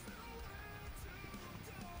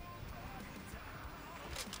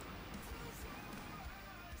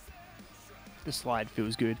 The slide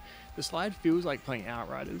feels good. The slide feels like playing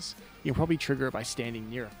Outriders. You can probably trigger it by standing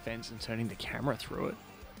near a fence and turning the camera through it.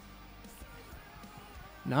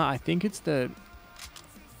 No, I think it's the...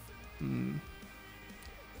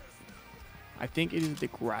 I think it is the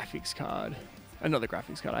graphics card. Not the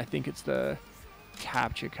graphics card. I think it's the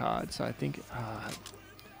capture card. So I think...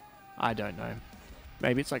 I don't know.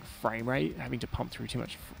 Maybe it's like frame rate, having to pump through too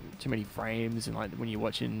many frames, and like when you're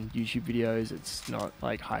watching YouTube videos, it's not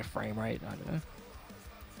like high frame rate. I don't know.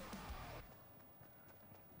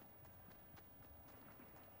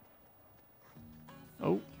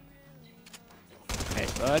 Oh. Hey,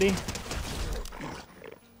 buddy.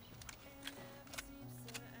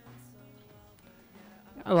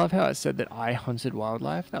 I love how it said that I hunted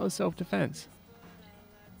wildlife. That was self-defense.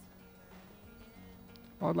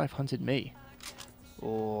 Wildlife hunted me.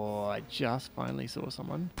 Oh, I just finally saw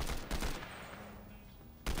someone.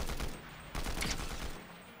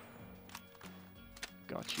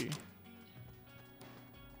 Got you.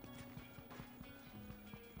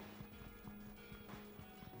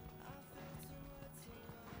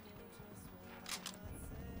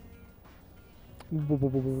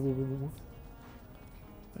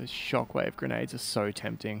 Those shockwave grenades are so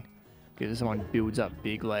tempting. Because someone builds up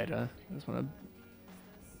big later. I just want to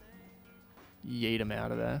yeet them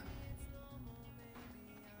out of there.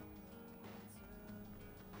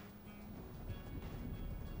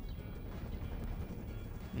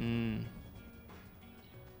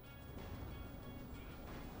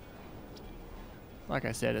 Like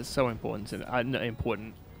I said, it's so important to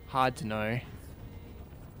hard to know.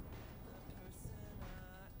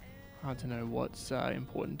 Hard to know what's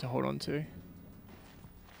important to hold on to.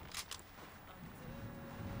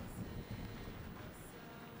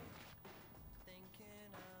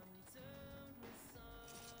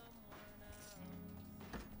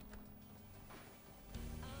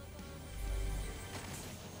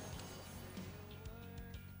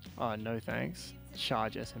 Oh, no thanks.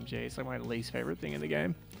 Charge SMG. It's like my least favorite thing in the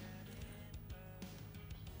game.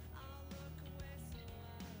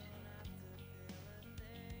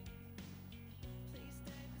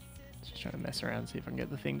 Just trying to mess around, see if I can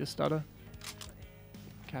get the thing to stutter.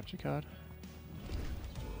 Capture card.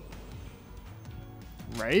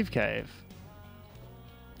 Rave Cave.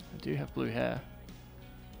 I do have blue hair.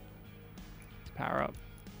 Let's power up.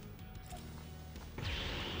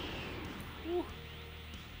 Woo.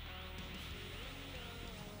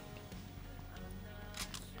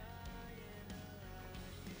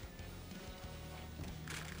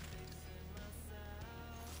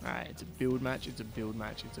 Alright, it's a build match, it's a build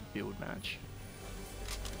match, it's a build match.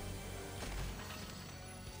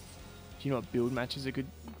 Do you know what build matches are good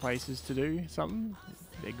places to do something?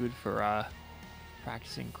 They're good for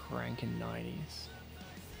practicing cranking 90s.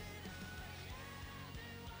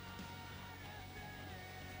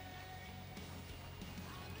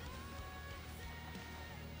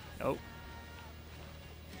 Nope.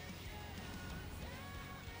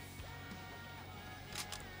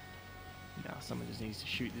 Now someone just needs to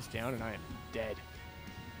shoot this down and I am dead.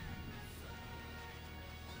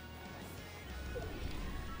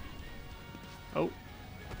 Oh.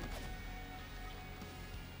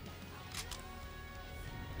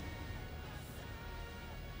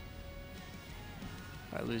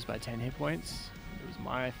 If I lose by 10 hit points, it was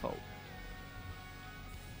my fault.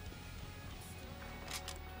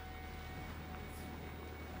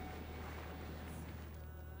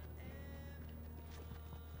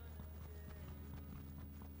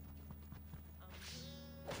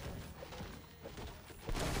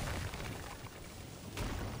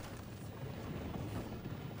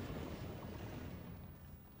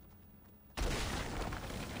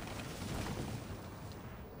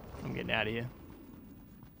 I'm getting out of here.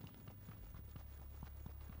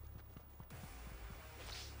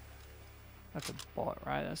 That's a bot,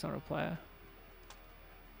 right? That's not a player.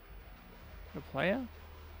 A player?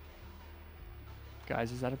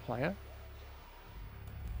 Guys, is that a player?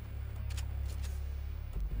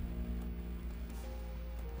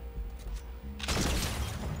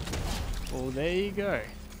 Well, there you go.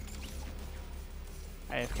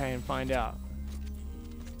 AFK and find out.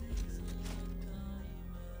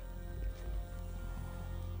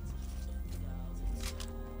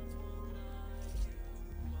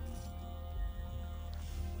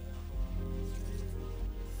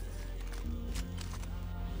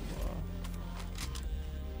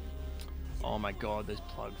 Oh my god, those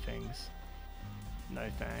plug things. No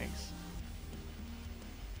thanks.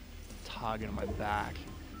 Target on my back.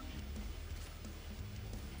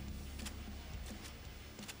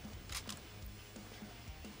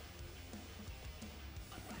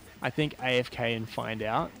 I think AFK and find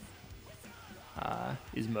out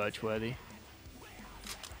is merch worthy.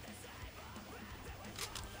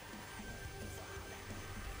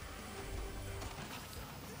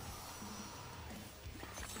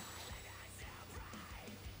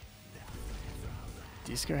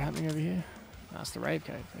 Disco happening over here? That's the rave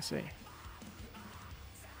cave, I see.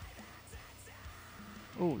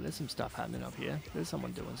 Oh, there's some stuff happening up here. There's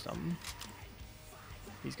someone doing something.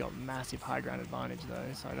 He's got massive high ground advantage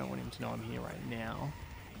though, so I don't want him to know I'm here right now.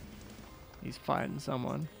 He's fighting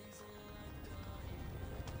someone.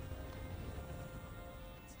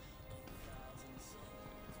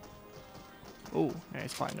 Oh, now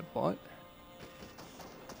he's fighting a bot.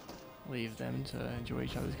 Leave them to enjoy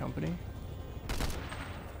each other's company.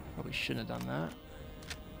 Probably shouldn't have done that.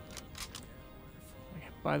 Okay,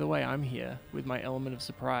 by the way, I'm here with my element of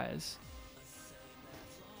surprise.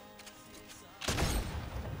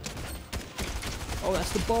 Oh,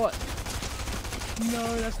 that's the bot!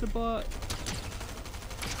 No, that's the bot!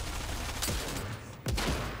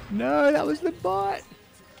 No, that was the bot!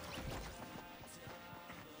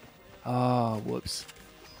 Oh, whoops.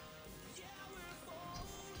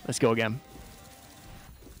 Let's go again.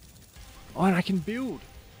 Oh, and I can build!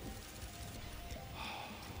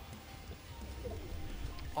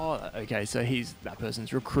 Oh, okay, so that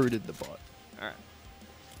person's recruited the bot. Alright.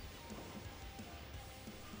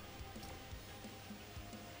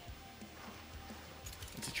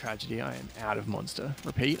 It's a tragedy. I am out of monster.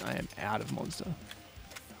 Repeat, I am out of monster.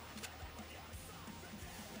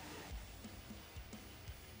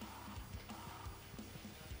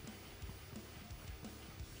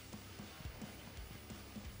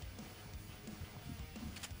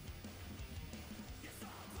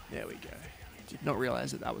 There we go. Did not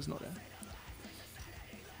realize that was not there.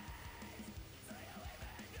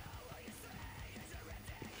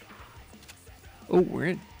 Oh, we're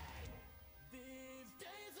in.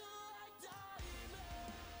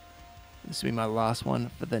 This will be my last one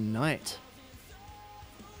for the night.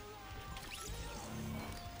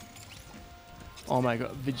 Oh my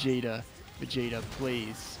god, Vegeta. Vegeta,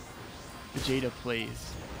 please. Vegeta,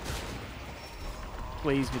 please.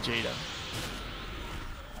 Please, Vegeta.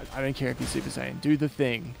 I don't care if you're Super Saiyan. Do the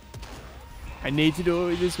thing. I need to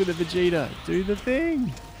do this with a Vegeta. Do the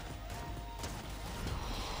thing.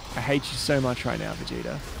 I hate you so much right now,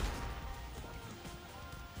 Vegeta.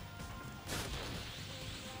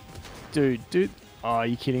 Dude. Oh, are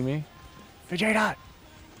you kidding me? Vegeta!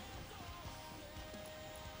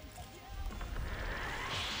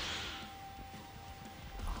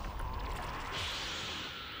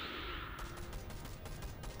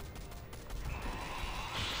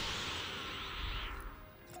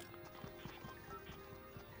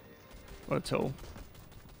 What a tool.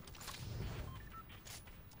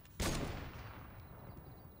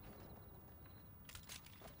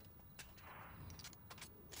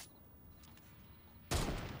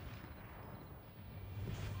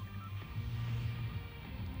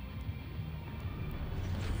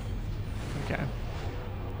 Okay.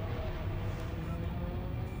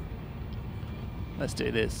 Let's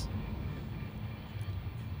do this.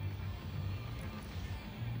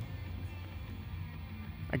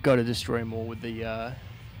 I gotta destroy more with the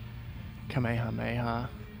Kamehameha.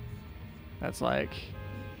 That's like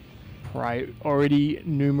priority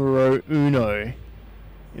numero uno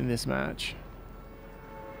in this match.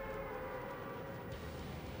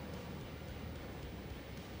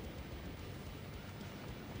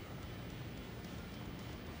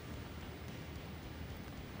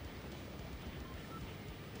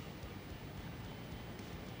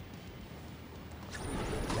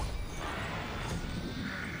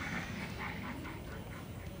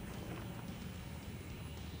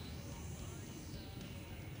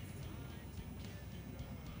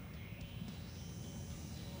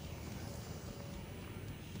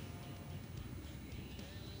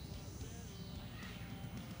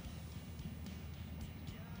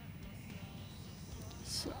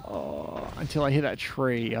 Oh, until I hit that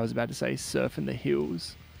tree, I was about to say surfing the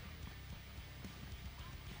hills.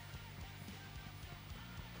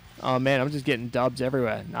 Oh man, I'm just getting dubs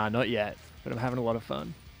everywhere. Nah, not yet, but I'm having a lot of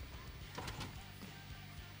fun.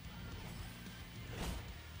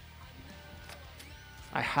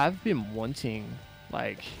 I have been wanting,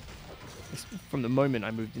 like, from the moment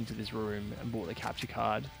I moved into this room and bought the capture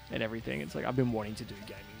card and everything, it's like I've been wanting to do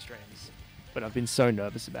gaming streams, but I've been so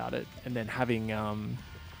nervous about it. And then having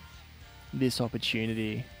this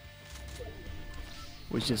opportunity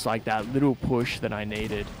was just like that little push that I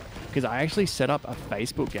needed. Because I actually set up a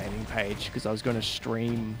Facebook gaming page because I was going to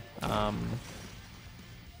stream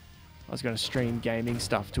gaming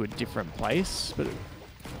stuff to a different place, but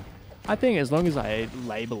I think as long as I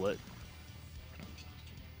label it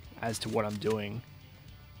as to what I'm doing,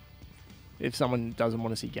 if someone doesn't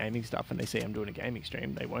want to see gaming stuff and they see I'm doing a gaming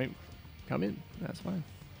stream, they won't come in. That's fine.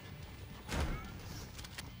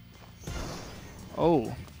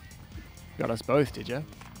 Oh, got us both, did you?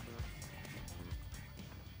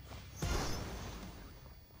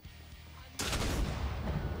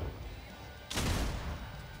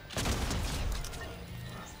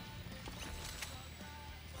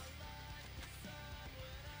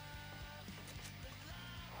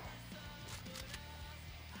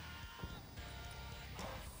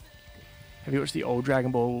 Have you watched the old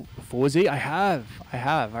Dragonball Z? I have.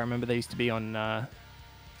 I remember they used to be on...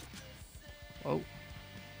 Oh.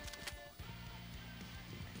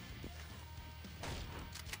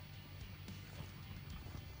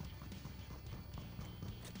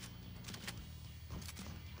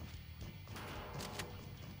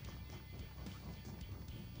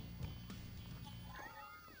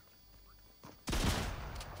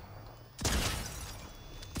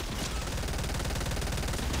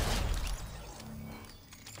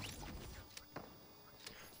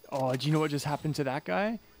 Oh, do you know what just happened to that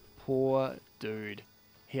guy? Poor dude.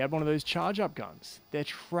 He had one of those charge-up guns. They're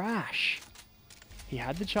trash. He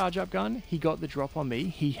had the charge-up gun. He got the drop on me.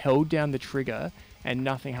 He held down the trigger and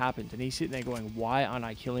nothing happened. And he's sitting there going, why aren't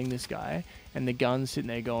I killing this guy? And the gun's sitting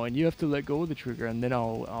there going, you have to let go of the trigger and then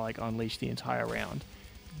I'll like unleash the entire round.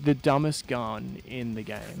 The dumbest gun in the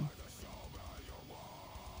game.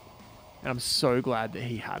 And I'm so glad that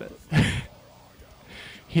he had it.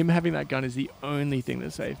 Him having that gun is the only thing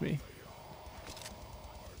that saved me.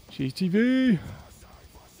 GTV.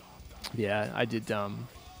 Yeah, I did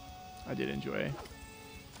enjoy.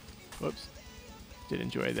 Whoops. Did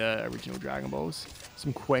enjoy the original Dragon Balls.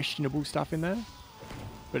 Some questionable stuff in there,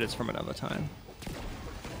 but it's from another time.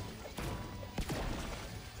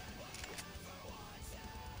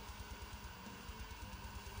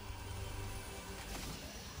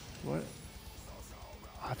 What?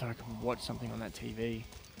 I thought I could watch something on that TV.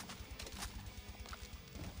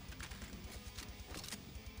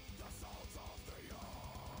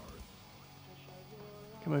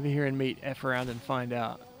 Come over here and meet F around and find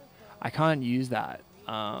out. I can't use that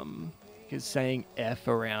because saying F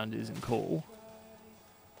around isn't cool.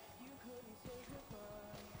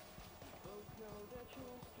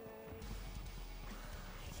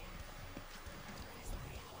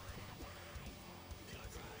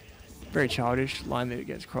 Very childish line that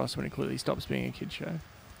gets crossed when it clearly stops being a kid's show.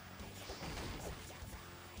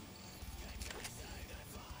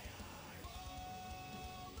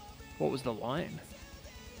 What was the line?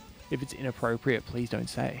 If it's inappropriate, please don't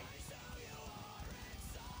say.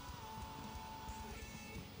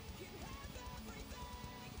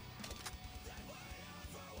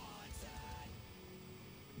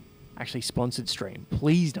 Actually, sponsored stream.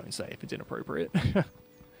 Please don't say if it's inappropriate.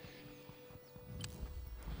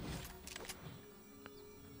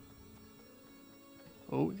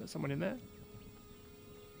 Oh, is there someone in there?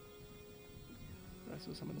 I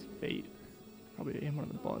saw someone's feet. Probably in one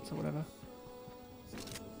of the bots or whatever.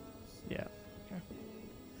 Yeah, okay.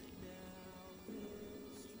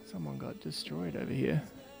 Someone got destroyed over here.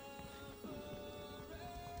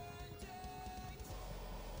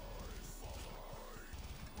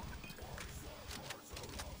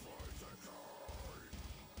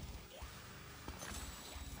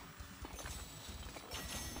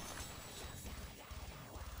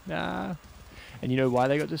 Nah. And you know why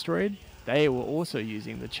they got destroyed? They were also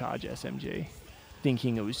using the Charge SMG,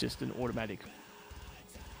 thinking it was just an automatic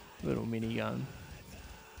little minigun.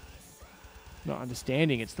 Not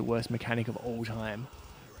understanding it's the worst mechanic of all time.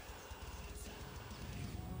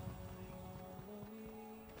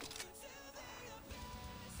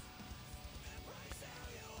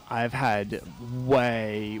 I've had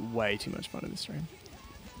way too much fun in this stream.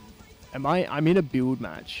 I'm in a build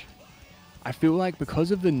match. I feel like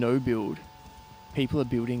because of the no build, people are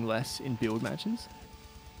building less in build matches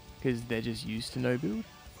because they're just used to no build.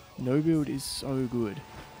 No build is so good.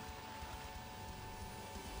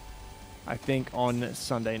 I think on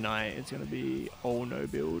Sunday night it's going to be all no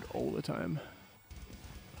build all the time.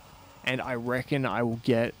 And I reckon I will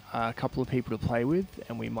get a couple of people to play with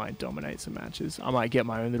and we might dominate some matches. I might get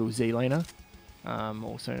my own little Z laner,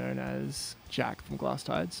 also known as Jack from Glass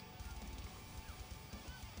Tides.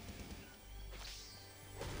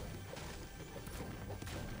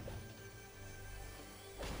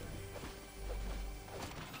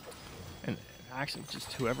 Actually,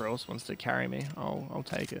 just whoever else wants to carry me, I'll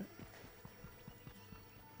take it.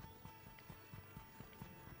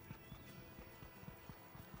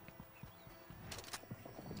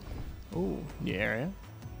 Ooh, new area.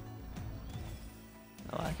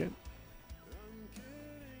 I like it.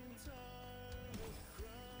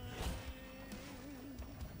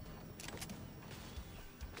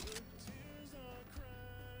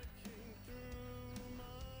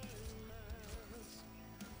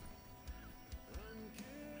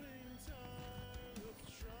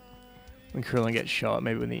 When Krillin gets shot,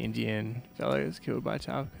 maybe when the Indian fellow is killed by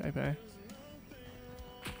Tao Pepe.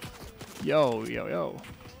 Yo, yo, yo.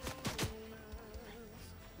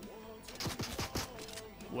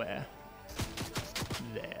 Where?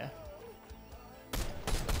 There.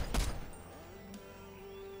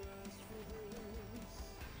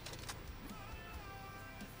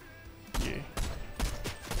 You.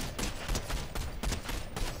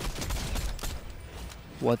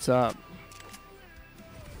 What's up?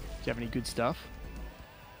 Do you have any good stuff?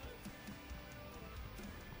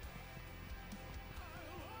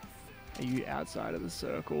 Are you outside of the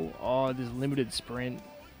circle? Oh, this limited sprint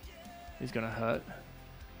is gonna hurt.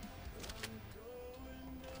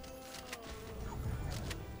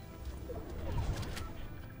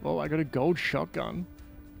 Well, I got a gold shotgun.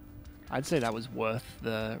 I'd say that was worth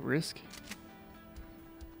the risk.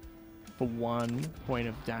 For 1 point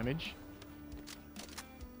of damage.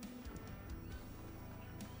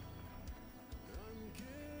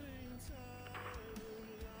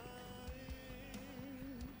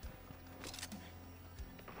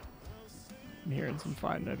 I'm hearing some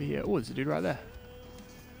fighting over here. Oh, there's a dude right there.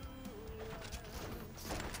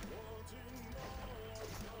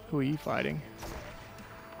 Who are you fighting?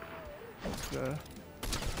 Let's go.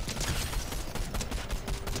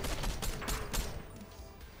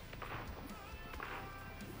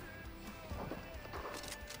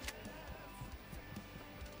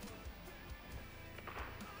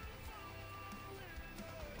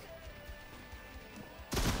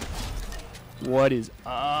 What is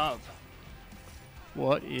up?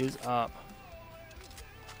 What is up?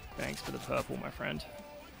 Thanks for the purple, my friend.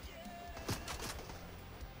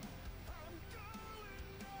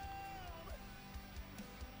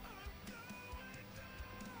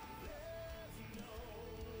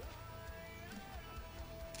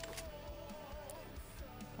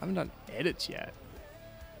 I haven't done edits yet.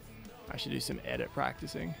 I should do some edit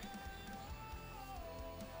practicing.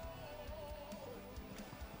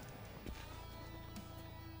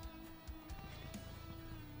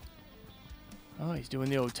 Oh, he's doing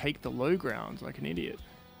the old take the low ground like an idiot.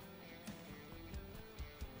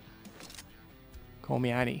 Call me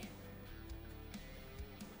Annie.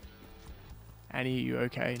 Annie, are you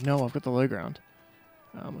okay? No, I've got the low ground.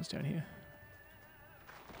 What's down here?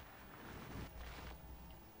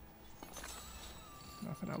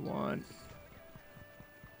 Nothing I want.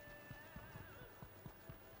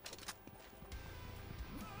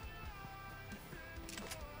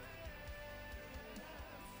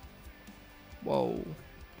 Whoa.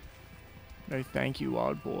 No thank you,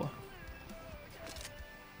 wild boar.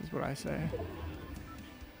 Is what I say.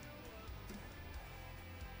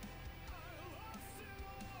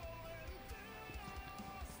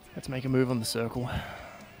 Let's make a move on the circle.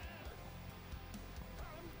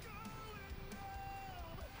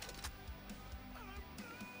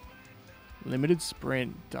 Limited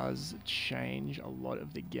sprint does change a lot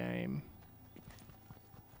of the game.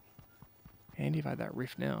 Handy if I had that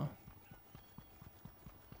rift now.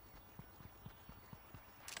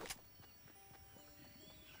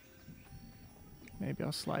 Maybe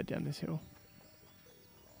I'll slide down this hill.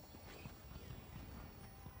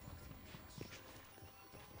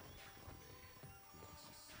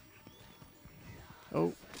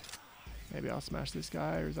 Oh, maybe I'll smash this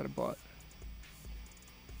guy, or is that a bot?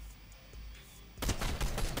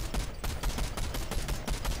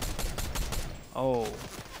 Oh.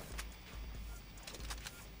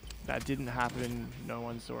 That didn't happen. No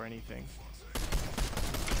one saw anything.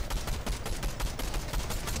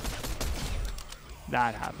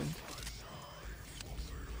 That happened.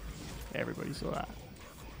 Everybody saw that.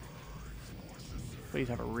 Please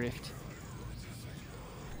have a rift.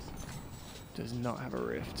 Does not have a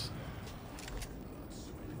rift.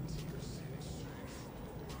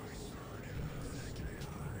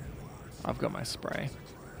 I've got my spray.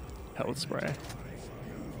 Health spray.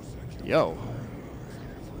 Yo.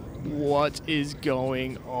 What is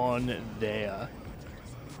going on there?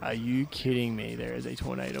 Are you kidding me? There is a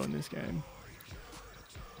tornado in this game.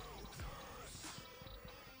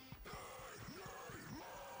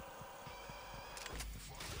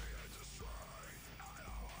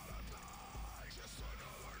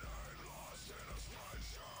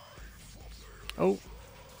 Oh.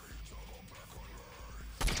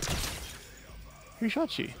 Who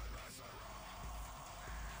shot you?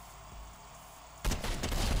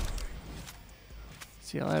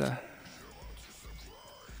 See you later.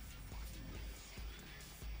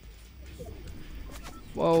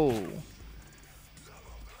 Whoa.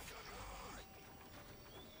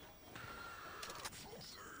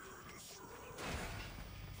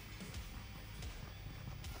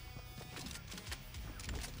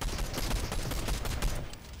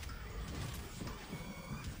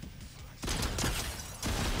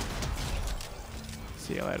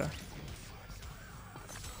 See you later.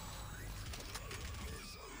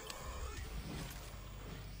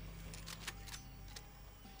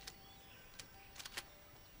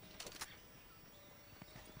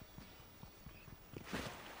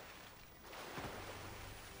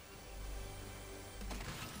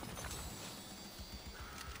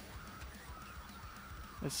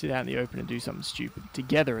 Let's sit out in the open and do something stupid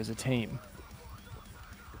together as a team.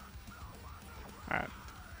 Alright.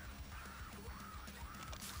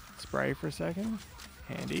 Spray for a second.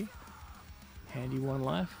 Handy. Handy 1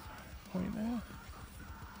 life point there.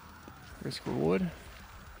 Risk reward.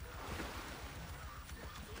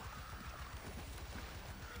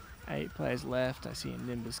 Eight players left. I see a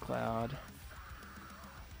Nimbus cloud.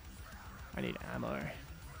 I need ammo.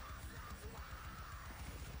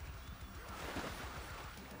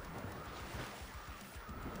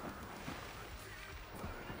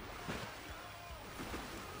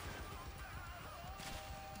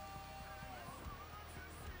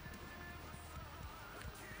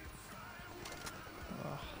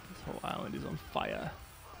 This whole island is on fire.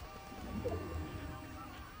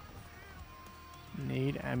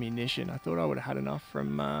 Need ammunition. I thought I would have had enough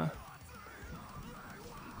from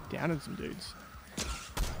downing some dudes.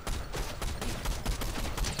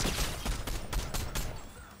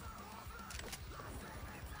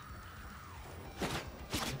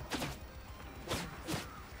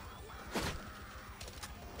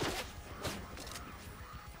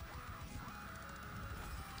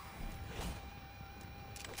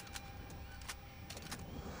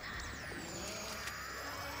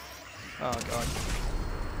 Oh god.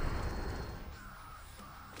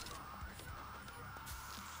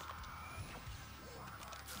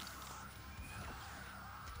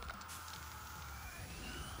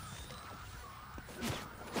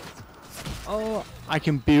 Oh, I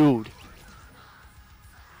can build.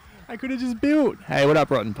 I could have just built. Hey, what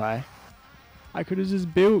up, Rotten Pie? I could have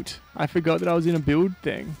just built. I forgot that I was in a build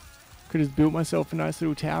thing. Could have built myself a nice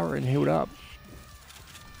little tower and healed up.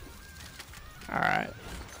 Alright.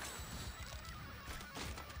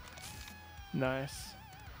 Nice.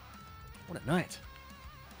 What a night.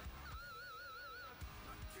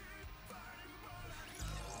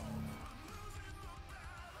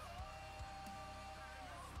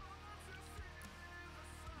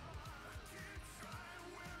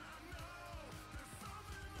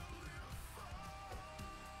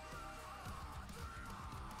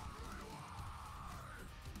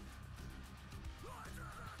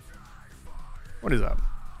 What is up?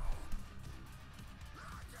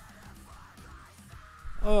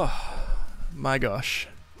 Oh my gosh.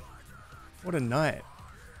 What a night.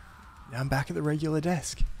 Now I'm back at the regular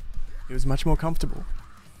desk. It was much more comfortable.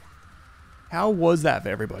 How was that for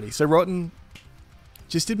everybody? So Rotten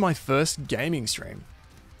just did my first gaming stream.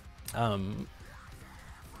 From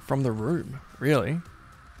the room, really.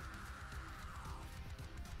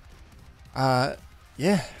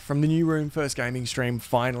 Yeah, from the new room, first gaming stream,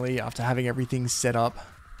 finally, after having everything set up.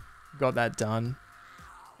 Got that done.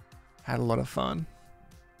 Had a lot of fun.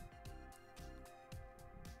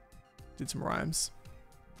 Did some rhymes.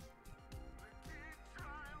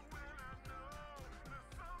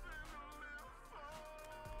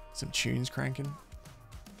 Some tunes cranking.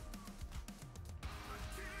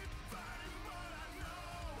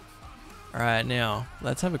 Alright, now,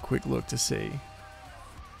 let's have a quick look to see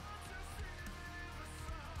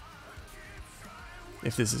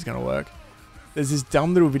if this is going to work. There's this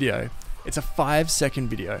dumb little video. It's a 5-second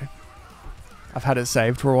video. I've had it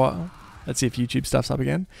saved for a while. Let's see if YouTube stuff's up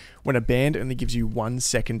again. When a band only gives you 1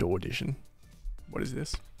 second to audition. What is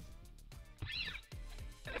this?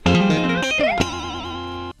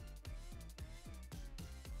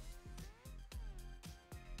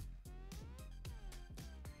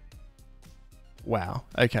 Wow.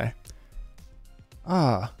 Okay.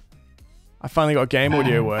 Ah. I finally got game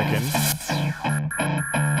audio working.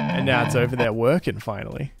 And now it's over there working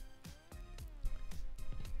finally.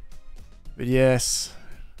 But yes.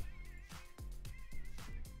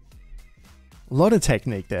 A lot of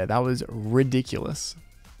technique there. That was ridiculous.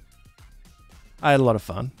 I had a lot of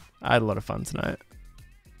fun. I had a lot of fun tonight.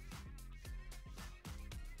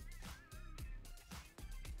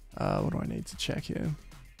 What do I need to check here?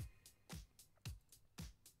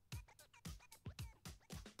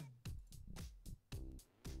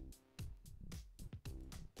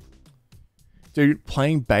 Dude,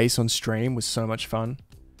 playing bass on stream was so much fun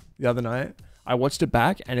the other night. I watched it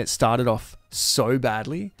back and it started off so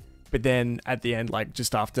badly, but then at the end, like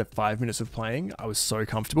just after 5 minutes of playing, I was so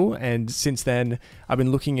comfortable. And since then, I've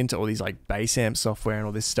been looking into all these like bass amp software and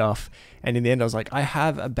all this stuff. And in the end, I was like, I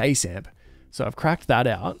have a bass amp. So I've cracked that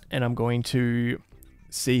out and I'm going to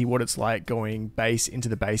see what it's like going bass into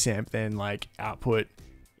the bass amp, then like output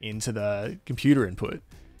into the computer input.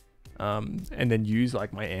 And then use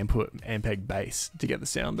like my Ampeg bass to get the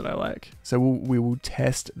sound that I like. So we will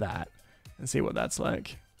test that and see what that's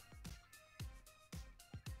like.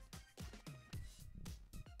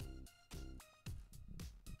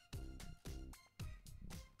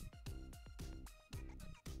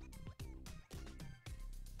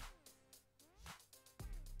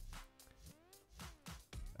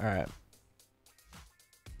 All right.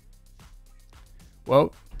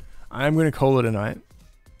 Well, I'm going to call it a night.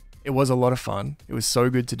 It was a lot of fun. It was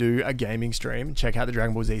so good to do a gaming stream and check out the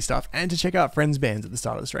Dragonball Z stuff and to check out Friends Bands at the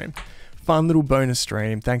start of the stream. Fun little bonus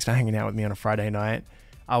stream. Thanks for hanging out with me on a Friday night.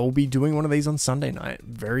 I will be doing one of these on Sunday night.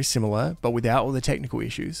 Very similar, but without all the technical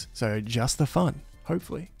issues. So just the fun,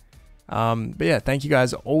 hopefully. But yeah, thank you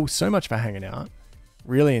guys all so much for hanging out.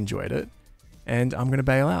 Really enjoyed it. And I'm going to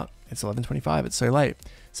bail out. It's 11:25. It's so late.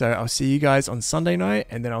 So I'll see you guys on Sunday night,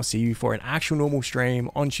 and then I'll see you for an actual normal stream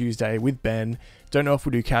on Tuesday with Ben. Don't know if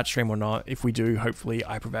we'll do catch stream or not. If we do, hopefully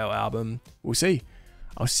I Prevail album. We'll see.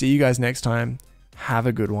 I'll see you guys next time. Have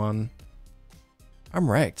a good one. I'm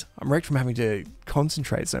wrecked. I'm wrecked from having to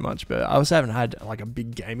concentrate so much, but I also haven't had like a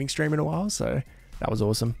big gaming stream in a while, so that was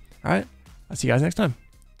awesome. All right. I'll see you guys next time.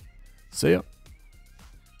 See ya.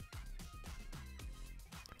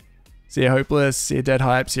 See ya, Hopeless. See ya, Dead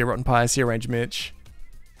Hype. See ya, Rotten Pie. See ya, Ranger Mitch.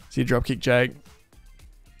 See you, Dropkick Jake.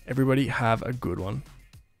 Everybody have a good one.